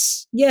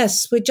 Yes,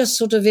 we're just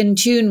sort of in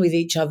tune with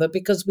each other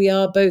because we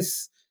are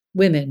both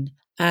women,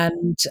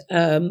 and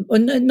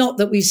not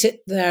that we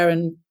sit there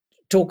and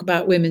talk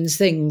about women's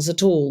things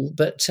at all,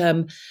 but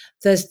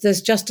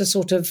there's just a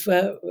sort of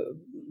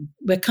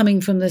we're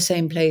coming from the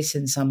same place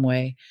in some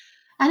way.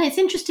 And it's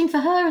interesting for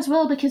her as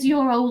well because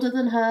you're older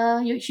than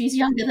her, she's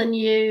younger than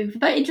you.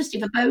 Very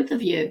interesting for both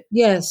of you.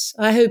 Yes,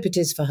 I hope it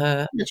is for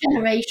her. The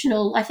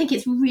generational, I think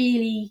it's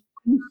really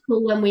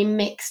useful when we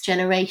mix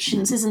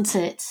generations, isn't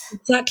it?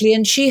 Exactly,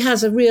 and she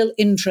has a real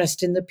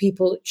interest in the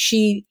people.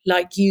 She,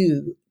 like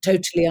you,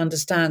 totally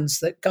understands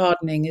that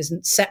gardening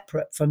isn't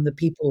separate from the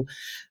people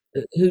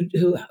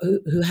who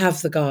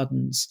have the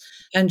gardens,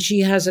 and she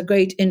has a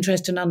great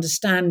interest and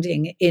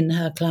understanding in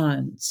her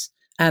clients,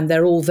 and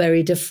they're all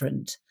very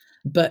different,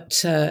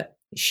 but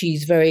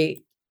she's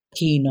very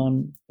keen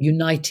on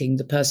uniting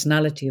the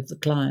personality of the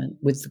client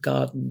with the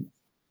garden.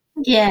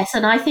 Yes,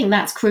 and I think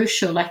that's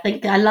crucial. I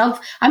think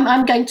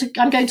I'm going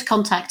to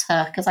contact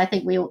her because I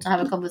think we ought to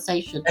have a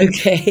conversation.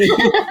 Okay.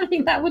 I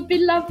think that would be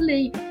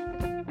lovely.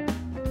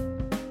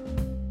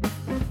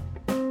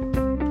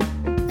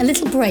 A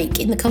little break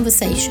in the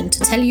conversation to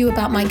tell you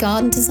about my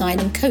garden design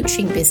and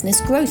coaching business,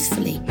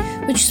 Growthfully,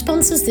 which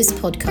sponsors this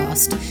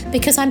podcast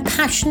because I'm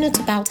passionate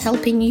about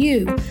helping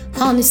you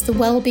harness the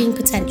well-being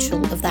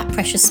potential of that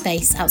precious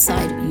space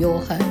outside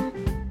your home.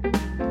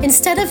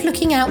 Instead of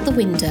looking out the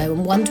window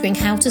and wondering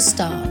how to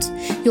start,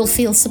 you'll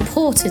feel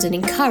supported and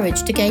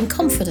encouraged to gain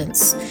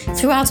confidence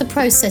throughout a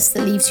process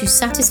that leaves you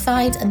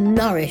satisfied and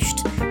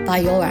nourished by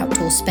your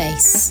outdoor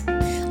space.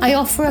 I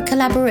offer a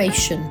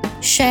collaboration,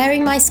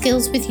 sharing my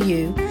skills with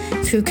you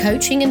through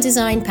coaching and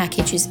design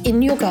packages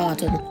in your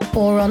garden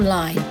or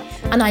online,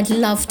 and I'd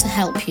love to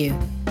help you.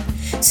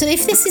 So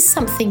if this is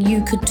something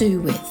you could do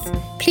with,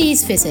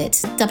 please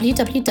visit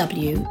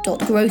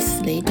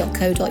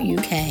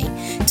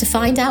www.growthfully.co.uk to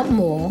find out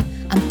more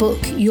and book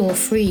your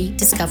free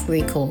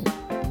discovery call.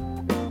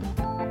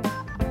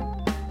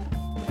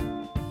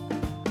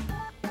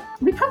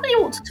 We probably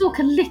ought to talk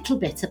a little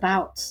bit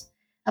about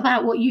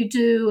what you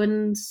do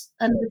and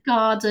the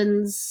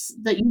gardens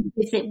that you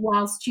visit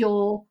whilst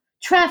you're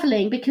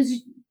travelling,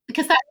 because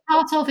that's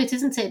part of it,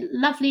 isn't it?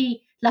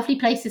 Lovely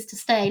places to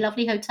stay,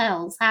 lovely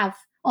hotels have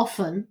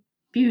often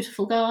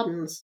beautiful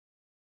gardens.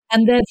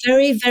 And they're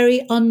very,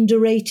 very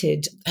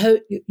underrated.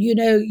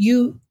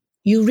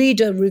 You read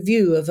a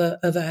review of a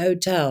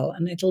hotel,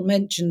 and it'll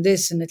mention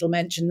this and it'll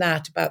mention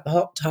that about the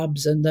hot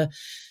tubs and the,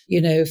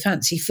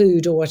 fancy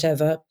food or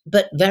whatever.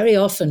 But very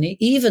often,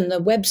 even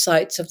the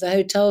websites of the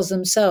hotels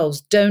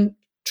themselves don't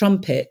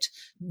trumpet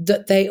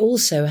that they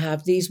also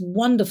have these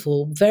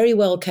wonderful, very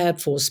well cared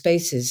for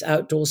spaces,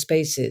 outdoor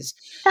spaces.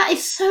 That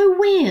is so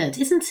weird,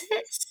 isn't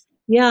it?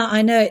 Yeah,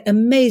 I know. It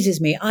amazes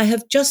me. I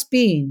have just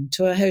been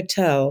to a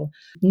hotel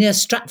near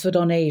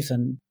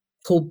Stratford-on-Avon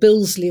called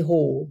Billesley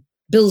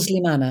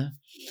Manor.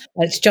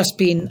 It's just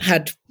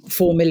had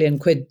 4 million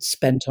quid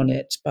spent on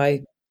it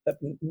by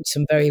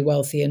some very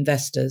wealthy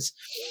investors.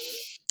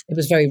 It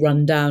was very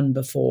run down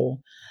before.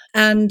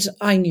 And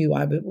I knew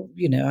I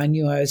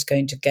was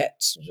going to get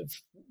sort of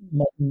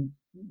modern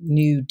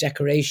new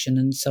decoration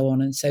and so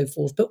on and so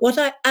forth. But what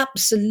I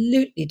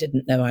absolutely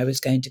didn't know I was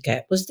going to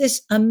get was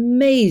this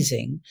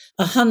amazing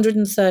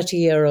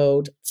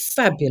 130-year-old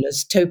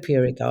fabulous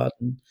topiary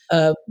garden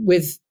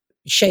with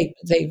shape.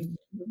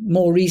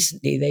 More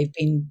recently,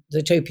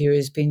 the topiary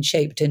has been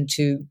shaped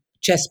into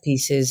chess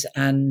pieces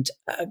and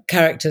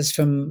characters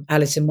from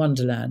Alice in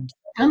Wonderland.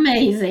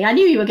 Amazing. I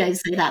knew you were going to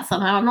say that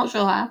somehow. I'm not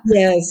sure how.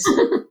 Yes.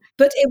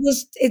 But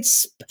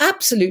it's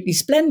absolutely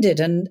splendid.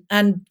 And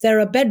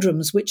there are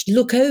bedrooms which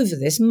look over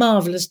this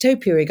marvellous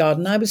topiary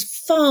garden. I was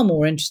far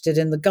more interested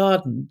in the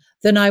garden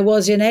than I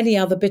was in any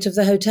other bit of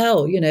the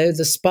hotel,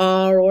 the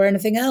spa or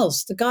anything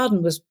else. The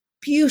garden was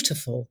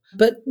beautiful,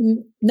 but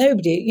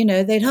nobody,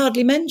 they'd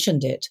hardly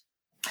mentioned it.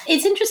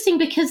 It's interesting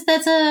because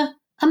there's a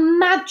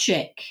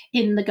magic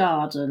in the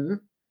garden,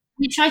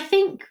 which I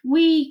think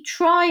we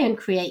try and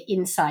create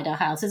inside our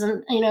houses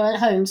and, at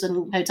homes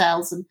and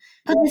hotels.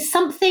 But there's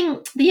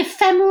something, the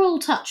ephemeral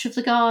touch of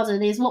the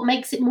garden is what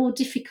makes it more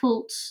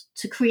difficult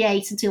to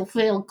create and to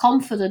feel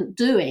confident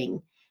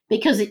doing,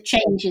 because it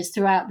changes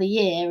throughout the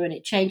year and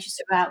it changes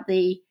throughout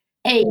the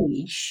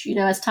age,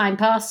 as time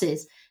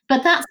passes.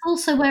 But that's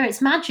also where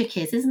its magic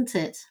is, isn't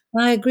it?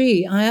 I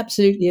agree. I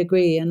absolutely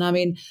agree. And I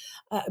mean,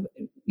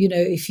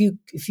 if you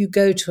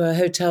go to a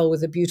hotel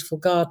with a beautiful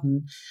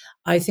garden,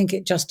 I think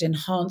it just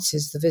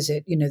enhances the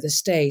visit, the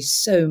stay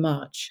so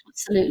much.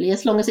 Absolutely,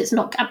 as long as it's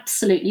not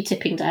absolutely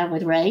tipping down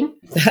with rain.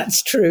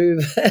 That's true.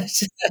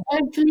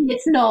 Hopefully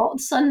it's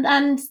not.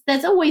 And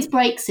there's always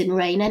breaks in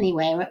rain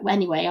anyway, aren't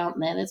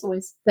there?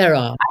 There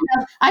are.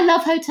 I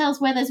love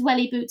hotels where there's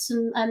welly boots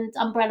and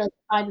umbrellas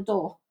by the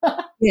door.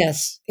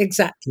 Yes,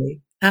 exactly.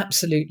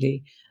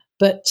 Absolutely.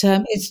 But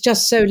it's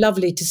just so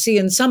lovely to see.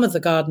 And some of the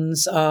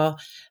gardens are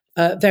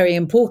very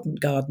important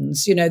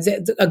gardens.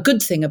 A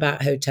good thing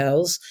about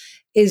hotels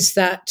is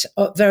that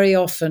very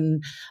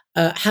often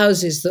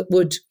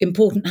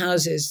important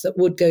houses that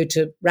would go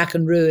to rack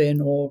and ruin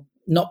or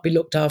not be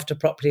looked after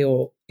properly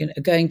or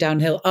going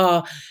downhill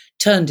are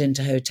turned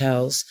into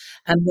hotels.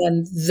 And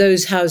then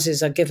those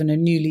houses are given a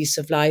new lease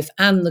of life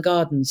and the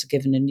gardens are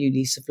given a new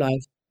lease of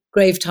life.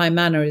 Gravetye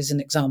Manor is an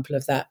example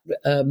of that.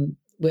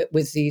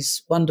 With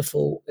these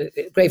wonderful,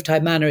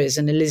 Gravetye Manor is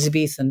an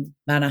Elizabethan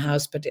manor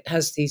house, but it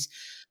has these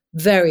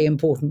very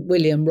important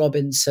William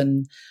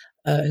Robinson,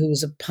 who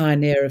was a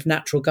pioneer of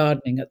natural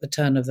gardening at the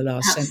turn of the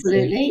last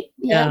century. Absolutely,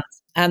 yeah.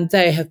 And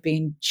they have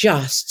been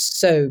just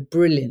so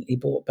brilliantly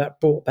brought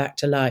back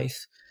to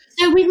life.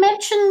 So we've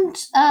mentioned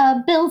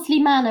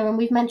Billesley Manor and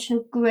we've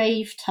mentioned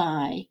Gravetye.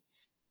 I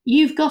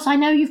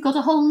know you've got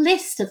a whole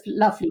list of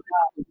lovely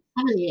gardens,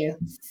 haven't you?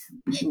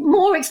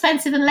 More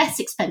expensive and less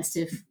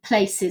expensive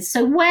places.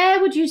 So where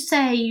would you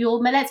say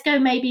let's go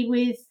maybe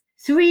with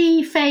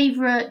 3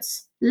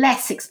 favourites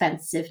less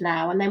expensive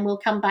now, and then we'll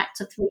come back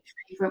to 3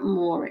 favourite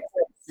more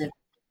expensive.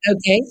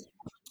 Okay.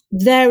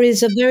 There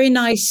is a very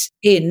nice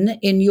inn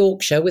in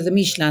Yorkshire with a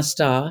Michelin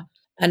star,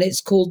 and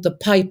it's called the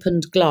Pipe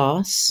and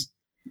Glass.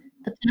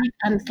 The Pipe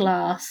and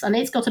Glass, and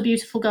it's got a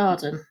beautiful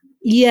garden.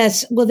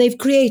 Yes, well, they've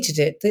created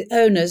it. The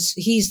owners,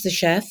 he's the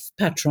chef,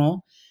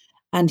 patron,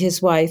 and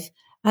his wife,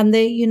 and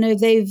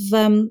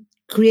they've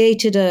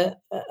created a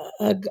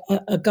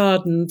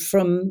garden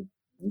from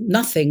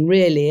nothing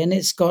really, and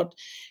it's got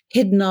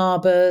hidden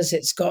arbors,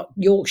 it's got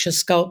Yorkshire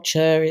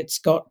sculpture, it's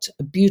got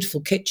a beautiful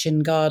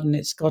kitchen garden,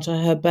 it's got a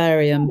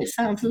herbarium. It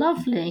sounds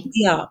lovely.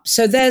 Yeah,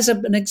 so there's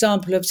an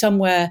example of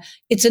somewhere,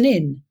 it's an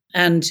inn,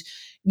 and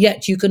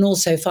yet you can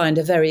also find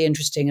a very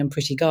interesting and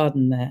pretty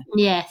garden there.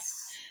 Yes.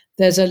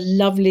 There's a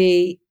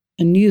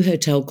new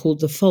hotel called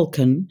the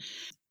Falcon,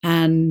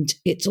 and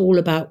it's all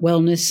about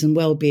wellness and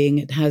well-being.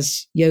 It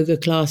has yoga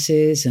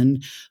classes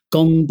and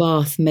gong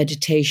bath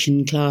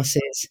meditation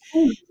classes.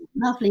 Oh,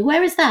 lovely.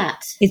 Where is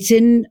that? It's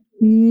in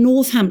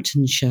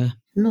Northamptonshire.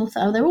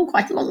 They're all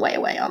quite a long way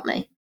away, aren't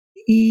they?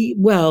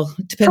 Well,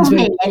 it depends From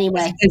where me,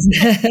 anyway.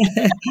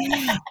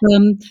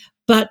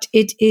 But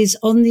it is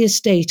on the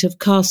estate of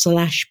Castle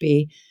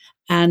Ashby,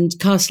 and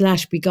Castle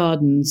Ashby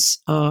Gardens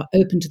are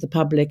open to the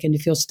public. And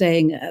if you're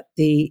staying at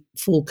the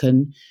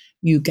Falcon,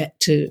 you get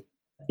to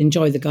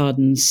enjoy the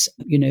gardens,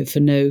 for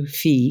no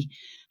fee.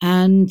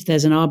 And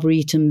there's an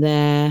arboretum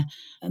there,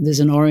 and there's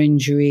an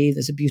orangery,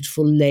 there's a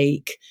beautiful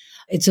lake.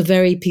 It's a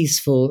very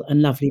peaceful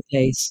and lovely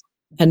place.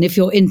 And if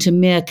you're into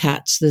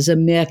meerkats, there's a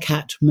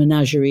meerkat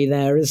menagerie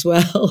there as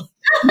well.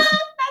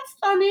 That's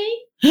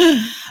funny.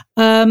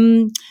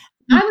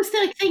 I was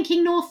still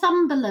thinking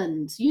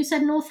Northumberland. You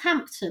said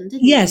Northampton,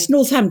 didn't you? Yes,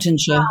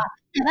 Northamptonshire.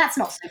 Yeah, that's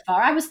not so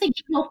far. I was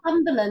thinking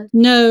Northumberland.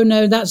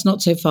 No, that's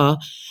not so far.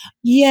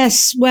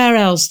 Yes, where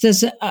else?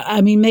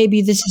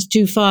 Maybe this is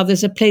too far.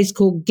 There's a place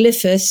called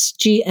Glyphus,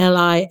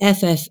 Gliffa.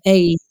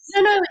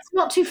 No, it's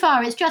not too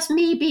far. It's just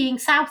me being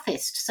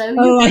southist. So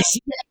I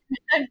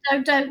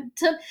don't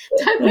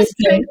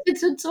restrict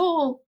it at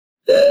all.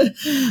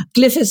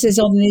 Glyphus is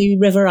on the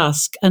River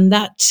Usk, and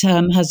that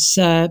has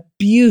a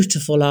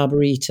beautiful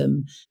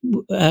arboretum,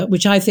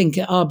 which I think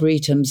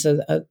arboretums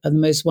are the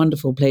most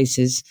wonderful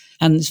places.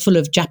 And it's full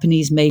of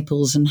Japanese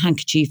maples and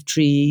handkerchief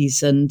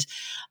trees, and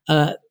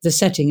the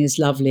setting is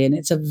lovely, and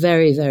it's a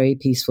very, very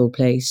peaceful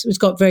place. It's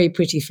got very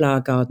pretty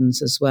flower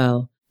gardens as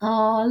well.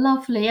 Oh,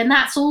 lovely. And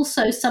that's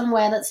also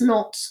somewhere that's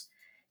not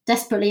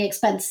desperately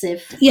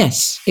expensive.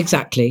 Yes,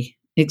 exactly.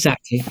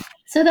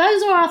 So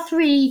those are our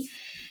 3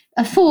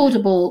 more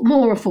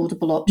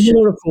affordable options.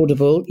 More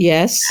affordable,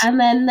 yes.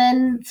 And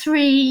then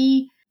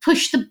 3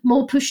 push the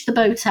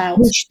boat out.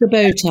 Push the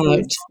boat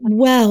out.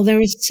 Well, there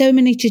are so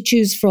many to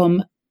choose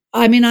from.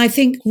 I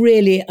think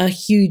really a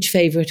huge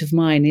favourite of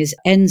mine is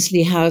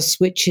Ensley House,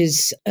 which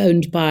is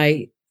owned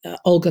by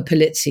Olga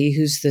Polizzi,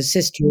 who's the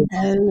sister of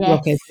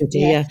Rocco Sitti.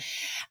 Yeah.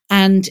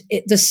 And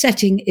the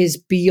setting is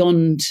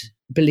beyond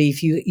belief.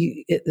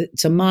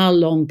 It's a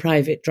mile-long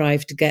private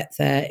drive to get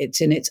there.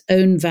 It's in its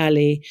own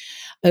valley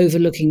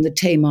overlooking the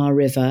Tamar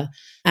River.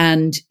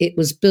 And it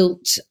was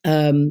built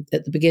at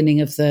the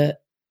beginning of the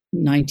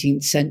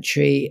 19th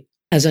century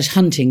as a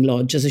hunting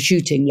lodge, as a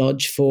shooting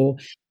lodge for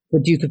the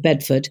Duke of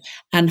Bedford.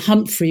 And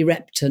Humphrey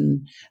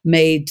Repton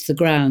made the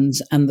grounds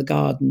and the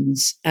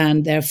gardens,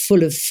 and they're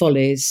full of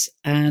follies.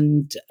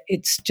 And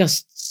it's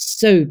just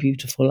so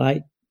beautiful.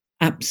 I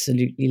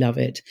absolutely love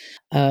it.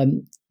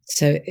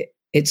 So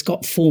it's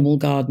got formal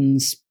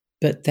gardens,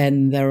 but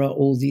then there are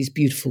all these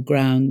beautiful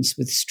grounds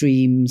with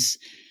streams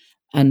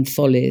and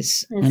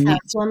follies. It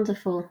sounds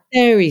wonderful.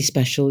 Very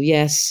special,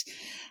 yes.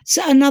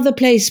 So another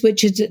place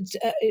which is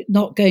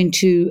not going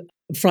to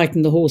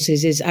frighten the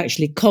horses is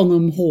actually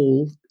Congham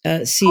Hall,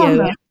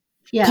 Congham,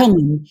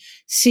 Congham,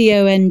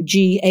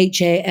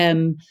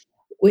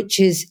 which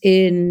is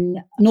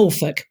in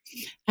Norfolk.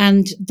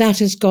 And that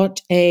has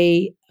got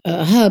a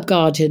herb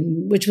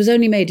garden, which was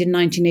only made in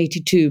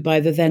 1982 by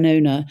the then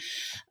owner.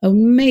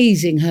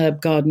 Amazing herb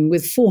garden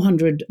with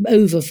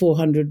over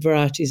 400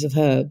 varieties of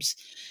herbs.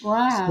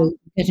 Wow. So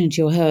get into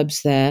your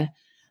herbs there.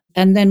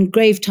 And then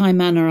Gravetye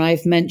Manor,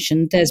 I've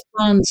mentioned. There's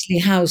Barnsley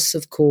House,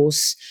 of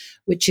course,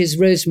 which is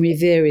Rosemary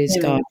Veery's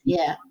garden.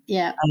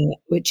 Yeah.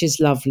 Which is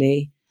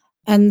lovely.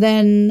 And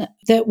then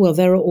there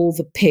are all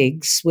the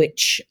pigs,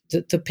 which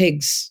the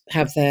pigs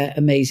have their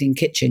amazing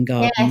kitchen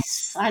gardens.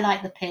 Yes, I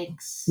like the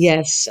pigs.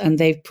 Yes, and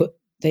they've put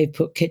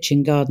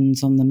kitchen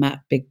gardens on the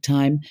map big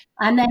time.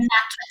 And then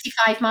that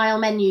 25-mile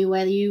menu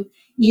where you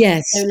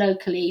eat so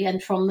locally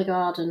and from the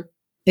garden.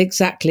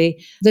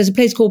 Exactly. There's a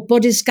place called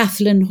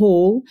Bodyscathlin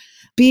Hall,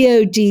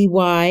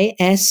 Bodysgallen,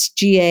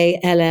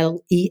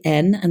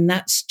 and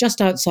that's just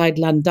outside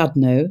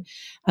Llandudno.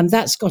 And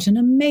that's got an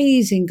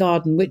amazing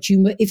garden, which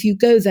if you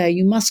go there,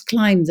 you must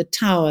climb the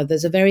tower.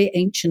 There's a very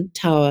ancient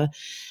tower,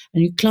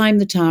 and you climb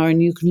the tower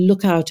and you can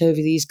look out over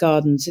these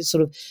gardens. It's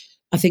sort of,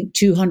 I think,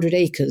 200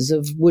 acres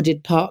of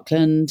wooded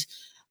parkland,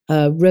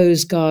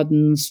 rose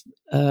gardens,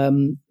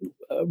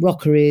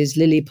 rockeries,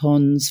 lily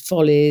ponds,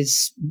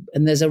 follies,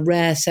 and there's a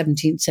rare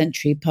 17th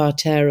century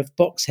parterre of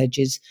box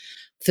hedges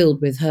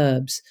filled with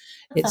herbs.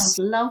 That sounds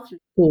lovely.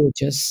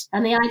 Gorgeous.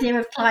 And the idea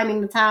of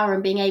climbing the tower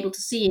and being able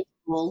to see it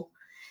all.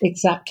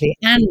 Exactly.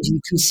 And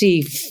you can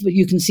see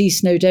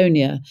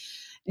Snowdonia.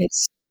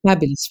 It's a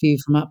fabulous view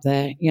from up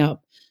there. Yeah.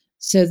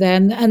 So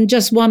then, and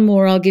just one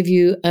more I'll give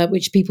you,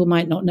 which people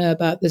might not know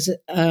about. There's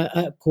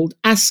called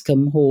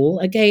Ascombe Hall.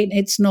 Again,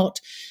 it's not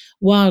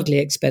wildly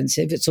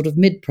expensive. It's sort of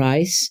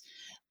mid-price.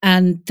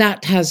 And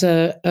that has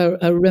a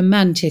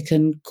romantic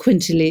and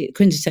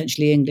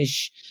quintessentially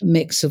English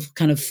mix of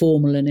kind of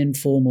formal and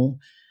informal.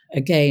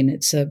 Again,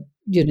 it's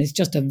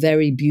just a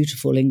very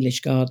beautiful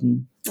English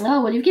garden.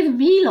 Oh, well, you've given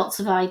me lots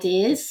of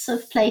ideas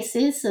of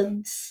places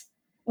and...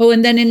 Oh,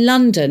 and then in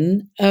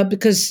London,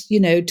 because,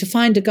 to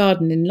find a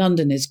garden in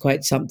London is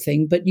quite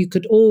something, but you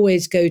could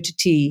always go to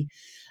tea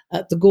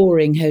at the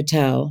Goring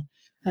Hotel,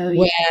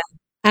 where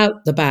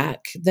out the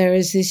back there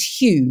is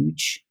this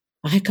huge,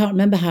 I can't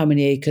remember how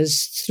many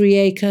acres, 3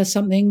 acre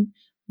something,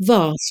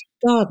 vast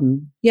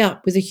garden. Yeah,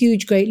 with a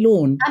huge, great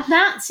lawn. And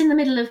that's in the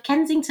middle of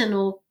Kensington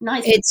or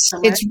Knightsbridge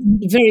It's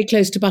very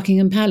close to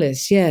Buckingham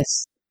Palace,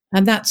 yes.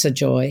 And that's a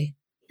joy.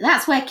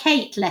 That's where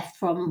Kate left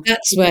from.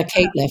 That's where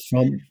Kate left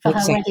from. For her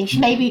wedding.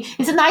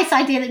 It's a nice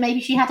idea that maybe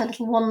she had a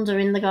little wander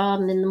in the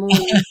garden in the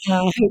morning.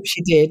 I hope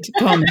she did.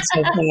 No,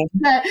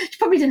 she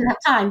probably didn't have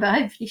time, but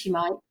hopefully she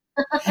might.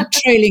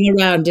 Trailing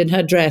around in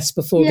her dress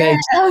before going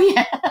to... Oh,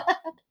 yeah.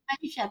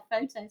 Maybe she had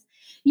photos.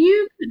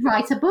 You could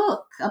write a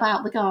book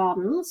about the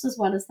gardens as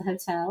well as the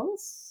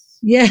hotels.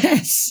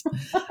 Yes,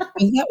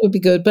 that would be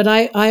good. But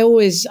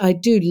I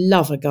do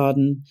love a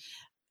garden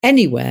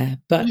anywhere,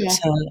 but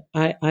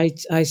I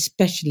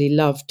especially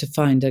love to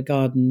find a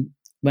garden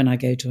when I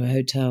go to a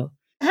hotel.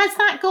 Has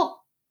that got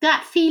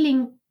that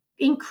feeling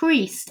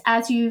increased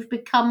as you've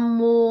become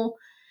more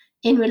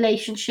in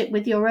relationship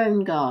with your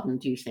own garden,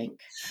 do you think?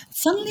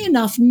 Funnily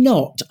enough,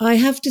 not. I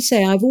have to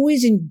say I've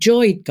always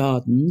enjoyed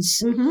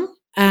gardens. Mm-hmm.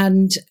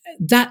 And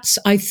that's,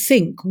 I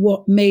think,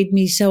 what made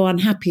me so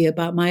unhappy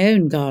about my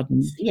own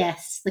garden.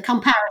 Yes, the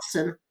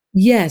comparison.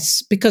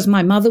 Yes, because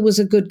my mother was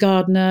a good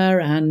gardener.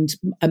 And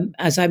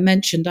as I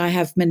mentioned, I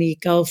have many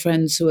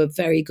girlfriends who are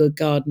very good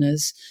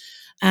gardeners.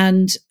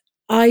 And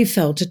I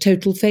felt a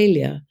total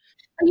failure.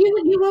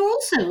 You were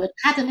also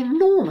had an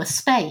enormous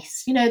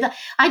space. That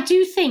I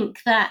do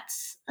think that,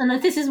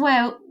 and this is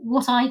where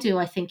what I do,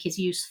 I think, is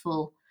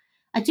useful.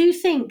 I do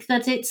think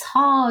that it's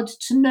hard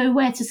to know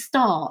where to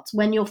start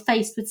when you're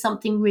faced with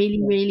something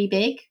really, really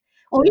big,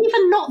 or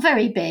even not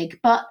very big,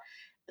 but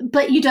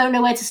you don't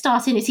know where to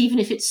start in it, even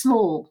if it's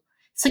small.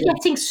 So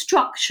getting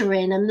structure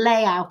in and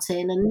layout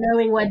in and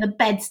knowing where the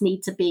beds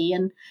need to be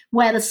and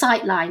where the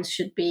sight lines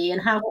should be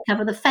and how to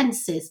cover the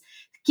fences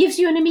gives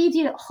you an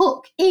immediate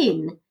hook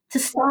in to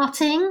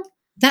starting.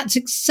 That's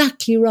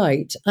exactly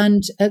right.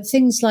 And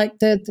things like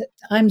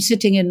I'm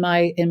sitting in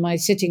my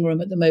sitting room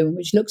at the moment,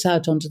 which looks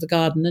out onto the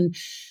garden, and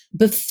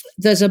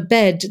there's a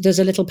bed, there's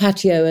a little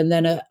patio, and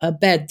then a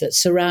bed that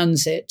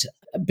surrounds it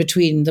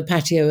between the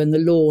patio and the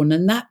lawn.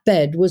 And that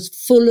bed was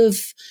full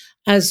of,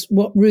 as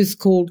what Ruth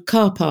called,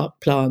 car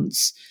park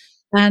plants.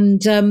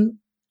 And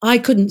I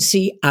couldn't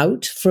see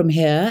out from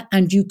here,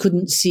 and you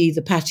couldn't see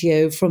the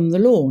patio from the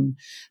lawn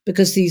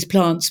because these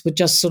plants were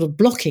just sort of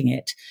blocking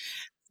it.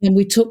 And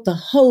we took the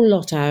whole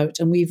lot out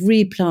and we've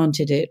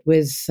replanted it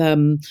with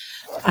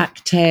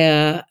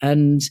Actea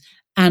and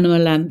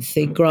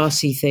Animalanthe,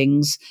 grassy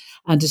things,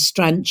 and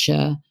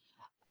Astrantia.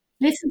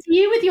 Listen to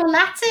you with your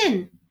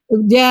Latin.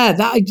 Yeah,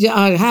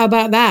 how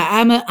about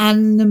that?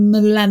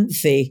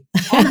 Animalanthe.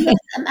 Well,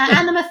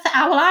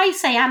 I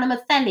say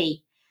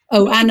Animatheli.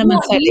 Oh,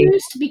 Animatheli. It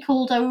used to be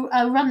called a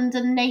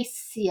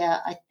Rundanaceae,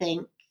 I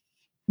think.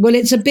 Well,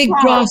 it's a big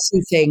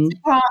grassy thing.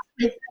 Grass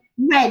with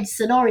reds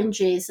and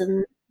oranges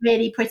and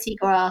really pretty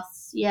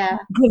grass, yeah.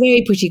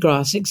 Very pretty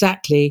grass,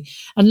 exactly.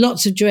 And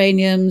lots of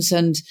geraniums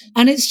and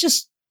it's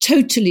just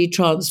totally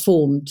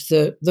transformed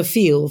the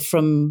feel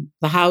from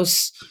the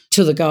house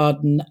to the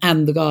garden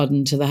and the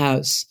garden to the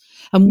house.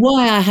 And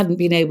why I hadn't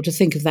been able to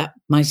think of that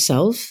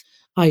myself,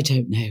 I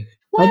don't know.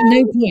 Well, at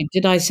no point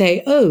did I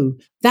say, oh,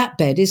 that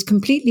bed is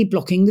completely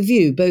blocking the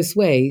view both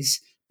ways.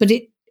 But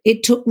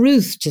it took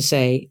Ruth to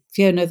say,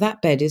 Fiona,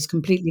 that bed is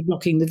completely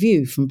blocking the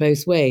view from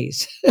both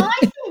ways. I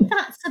think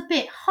that's a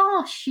bit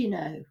harsh,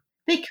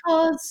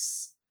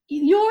 because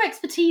your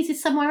expertise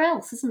is somewhere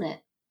else, isn't it?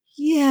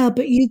 Yeah,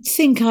 but you'd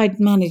think I'd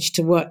managed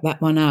to work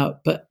that one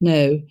out, but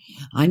no,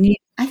 I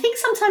think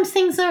sometimes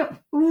things are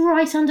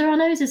right under our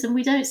noses and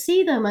we don't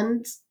see them,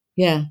 and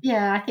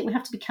I think we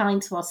have to be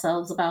kind to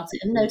ourselves about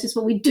it and notice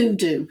what we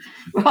do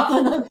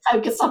rather than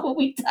focus on what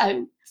we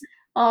don't.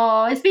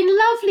 Oh, it's been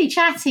lovely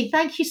chatting.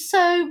 Thank you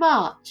so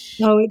much.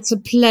 Oh, it's a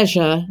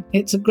pleasure.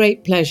 It's a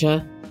great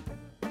pleasure.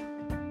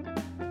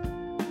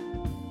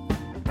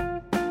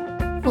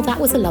 Well, that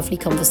was a lovely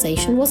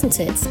conversation, wasn't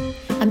it?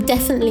 I'm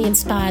definitely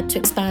inspired to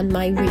expand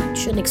my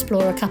reach and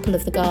explore a couple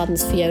of the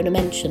gardens Fiona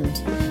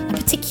mentioned. I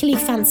particularly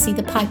fancy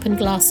the Pipe and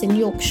Glass in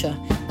Yorkshire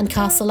and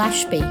Castle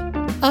Ashby.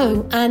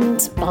 Oh,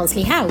 and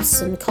Barnsley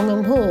House and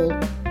Congham Hall.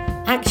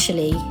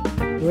 Actually,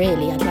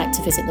 really, I'd like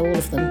to visit all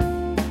of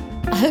them.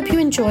 I hope you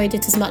enjoyed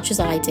it as much as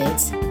I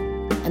did.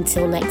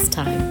 Until next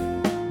time.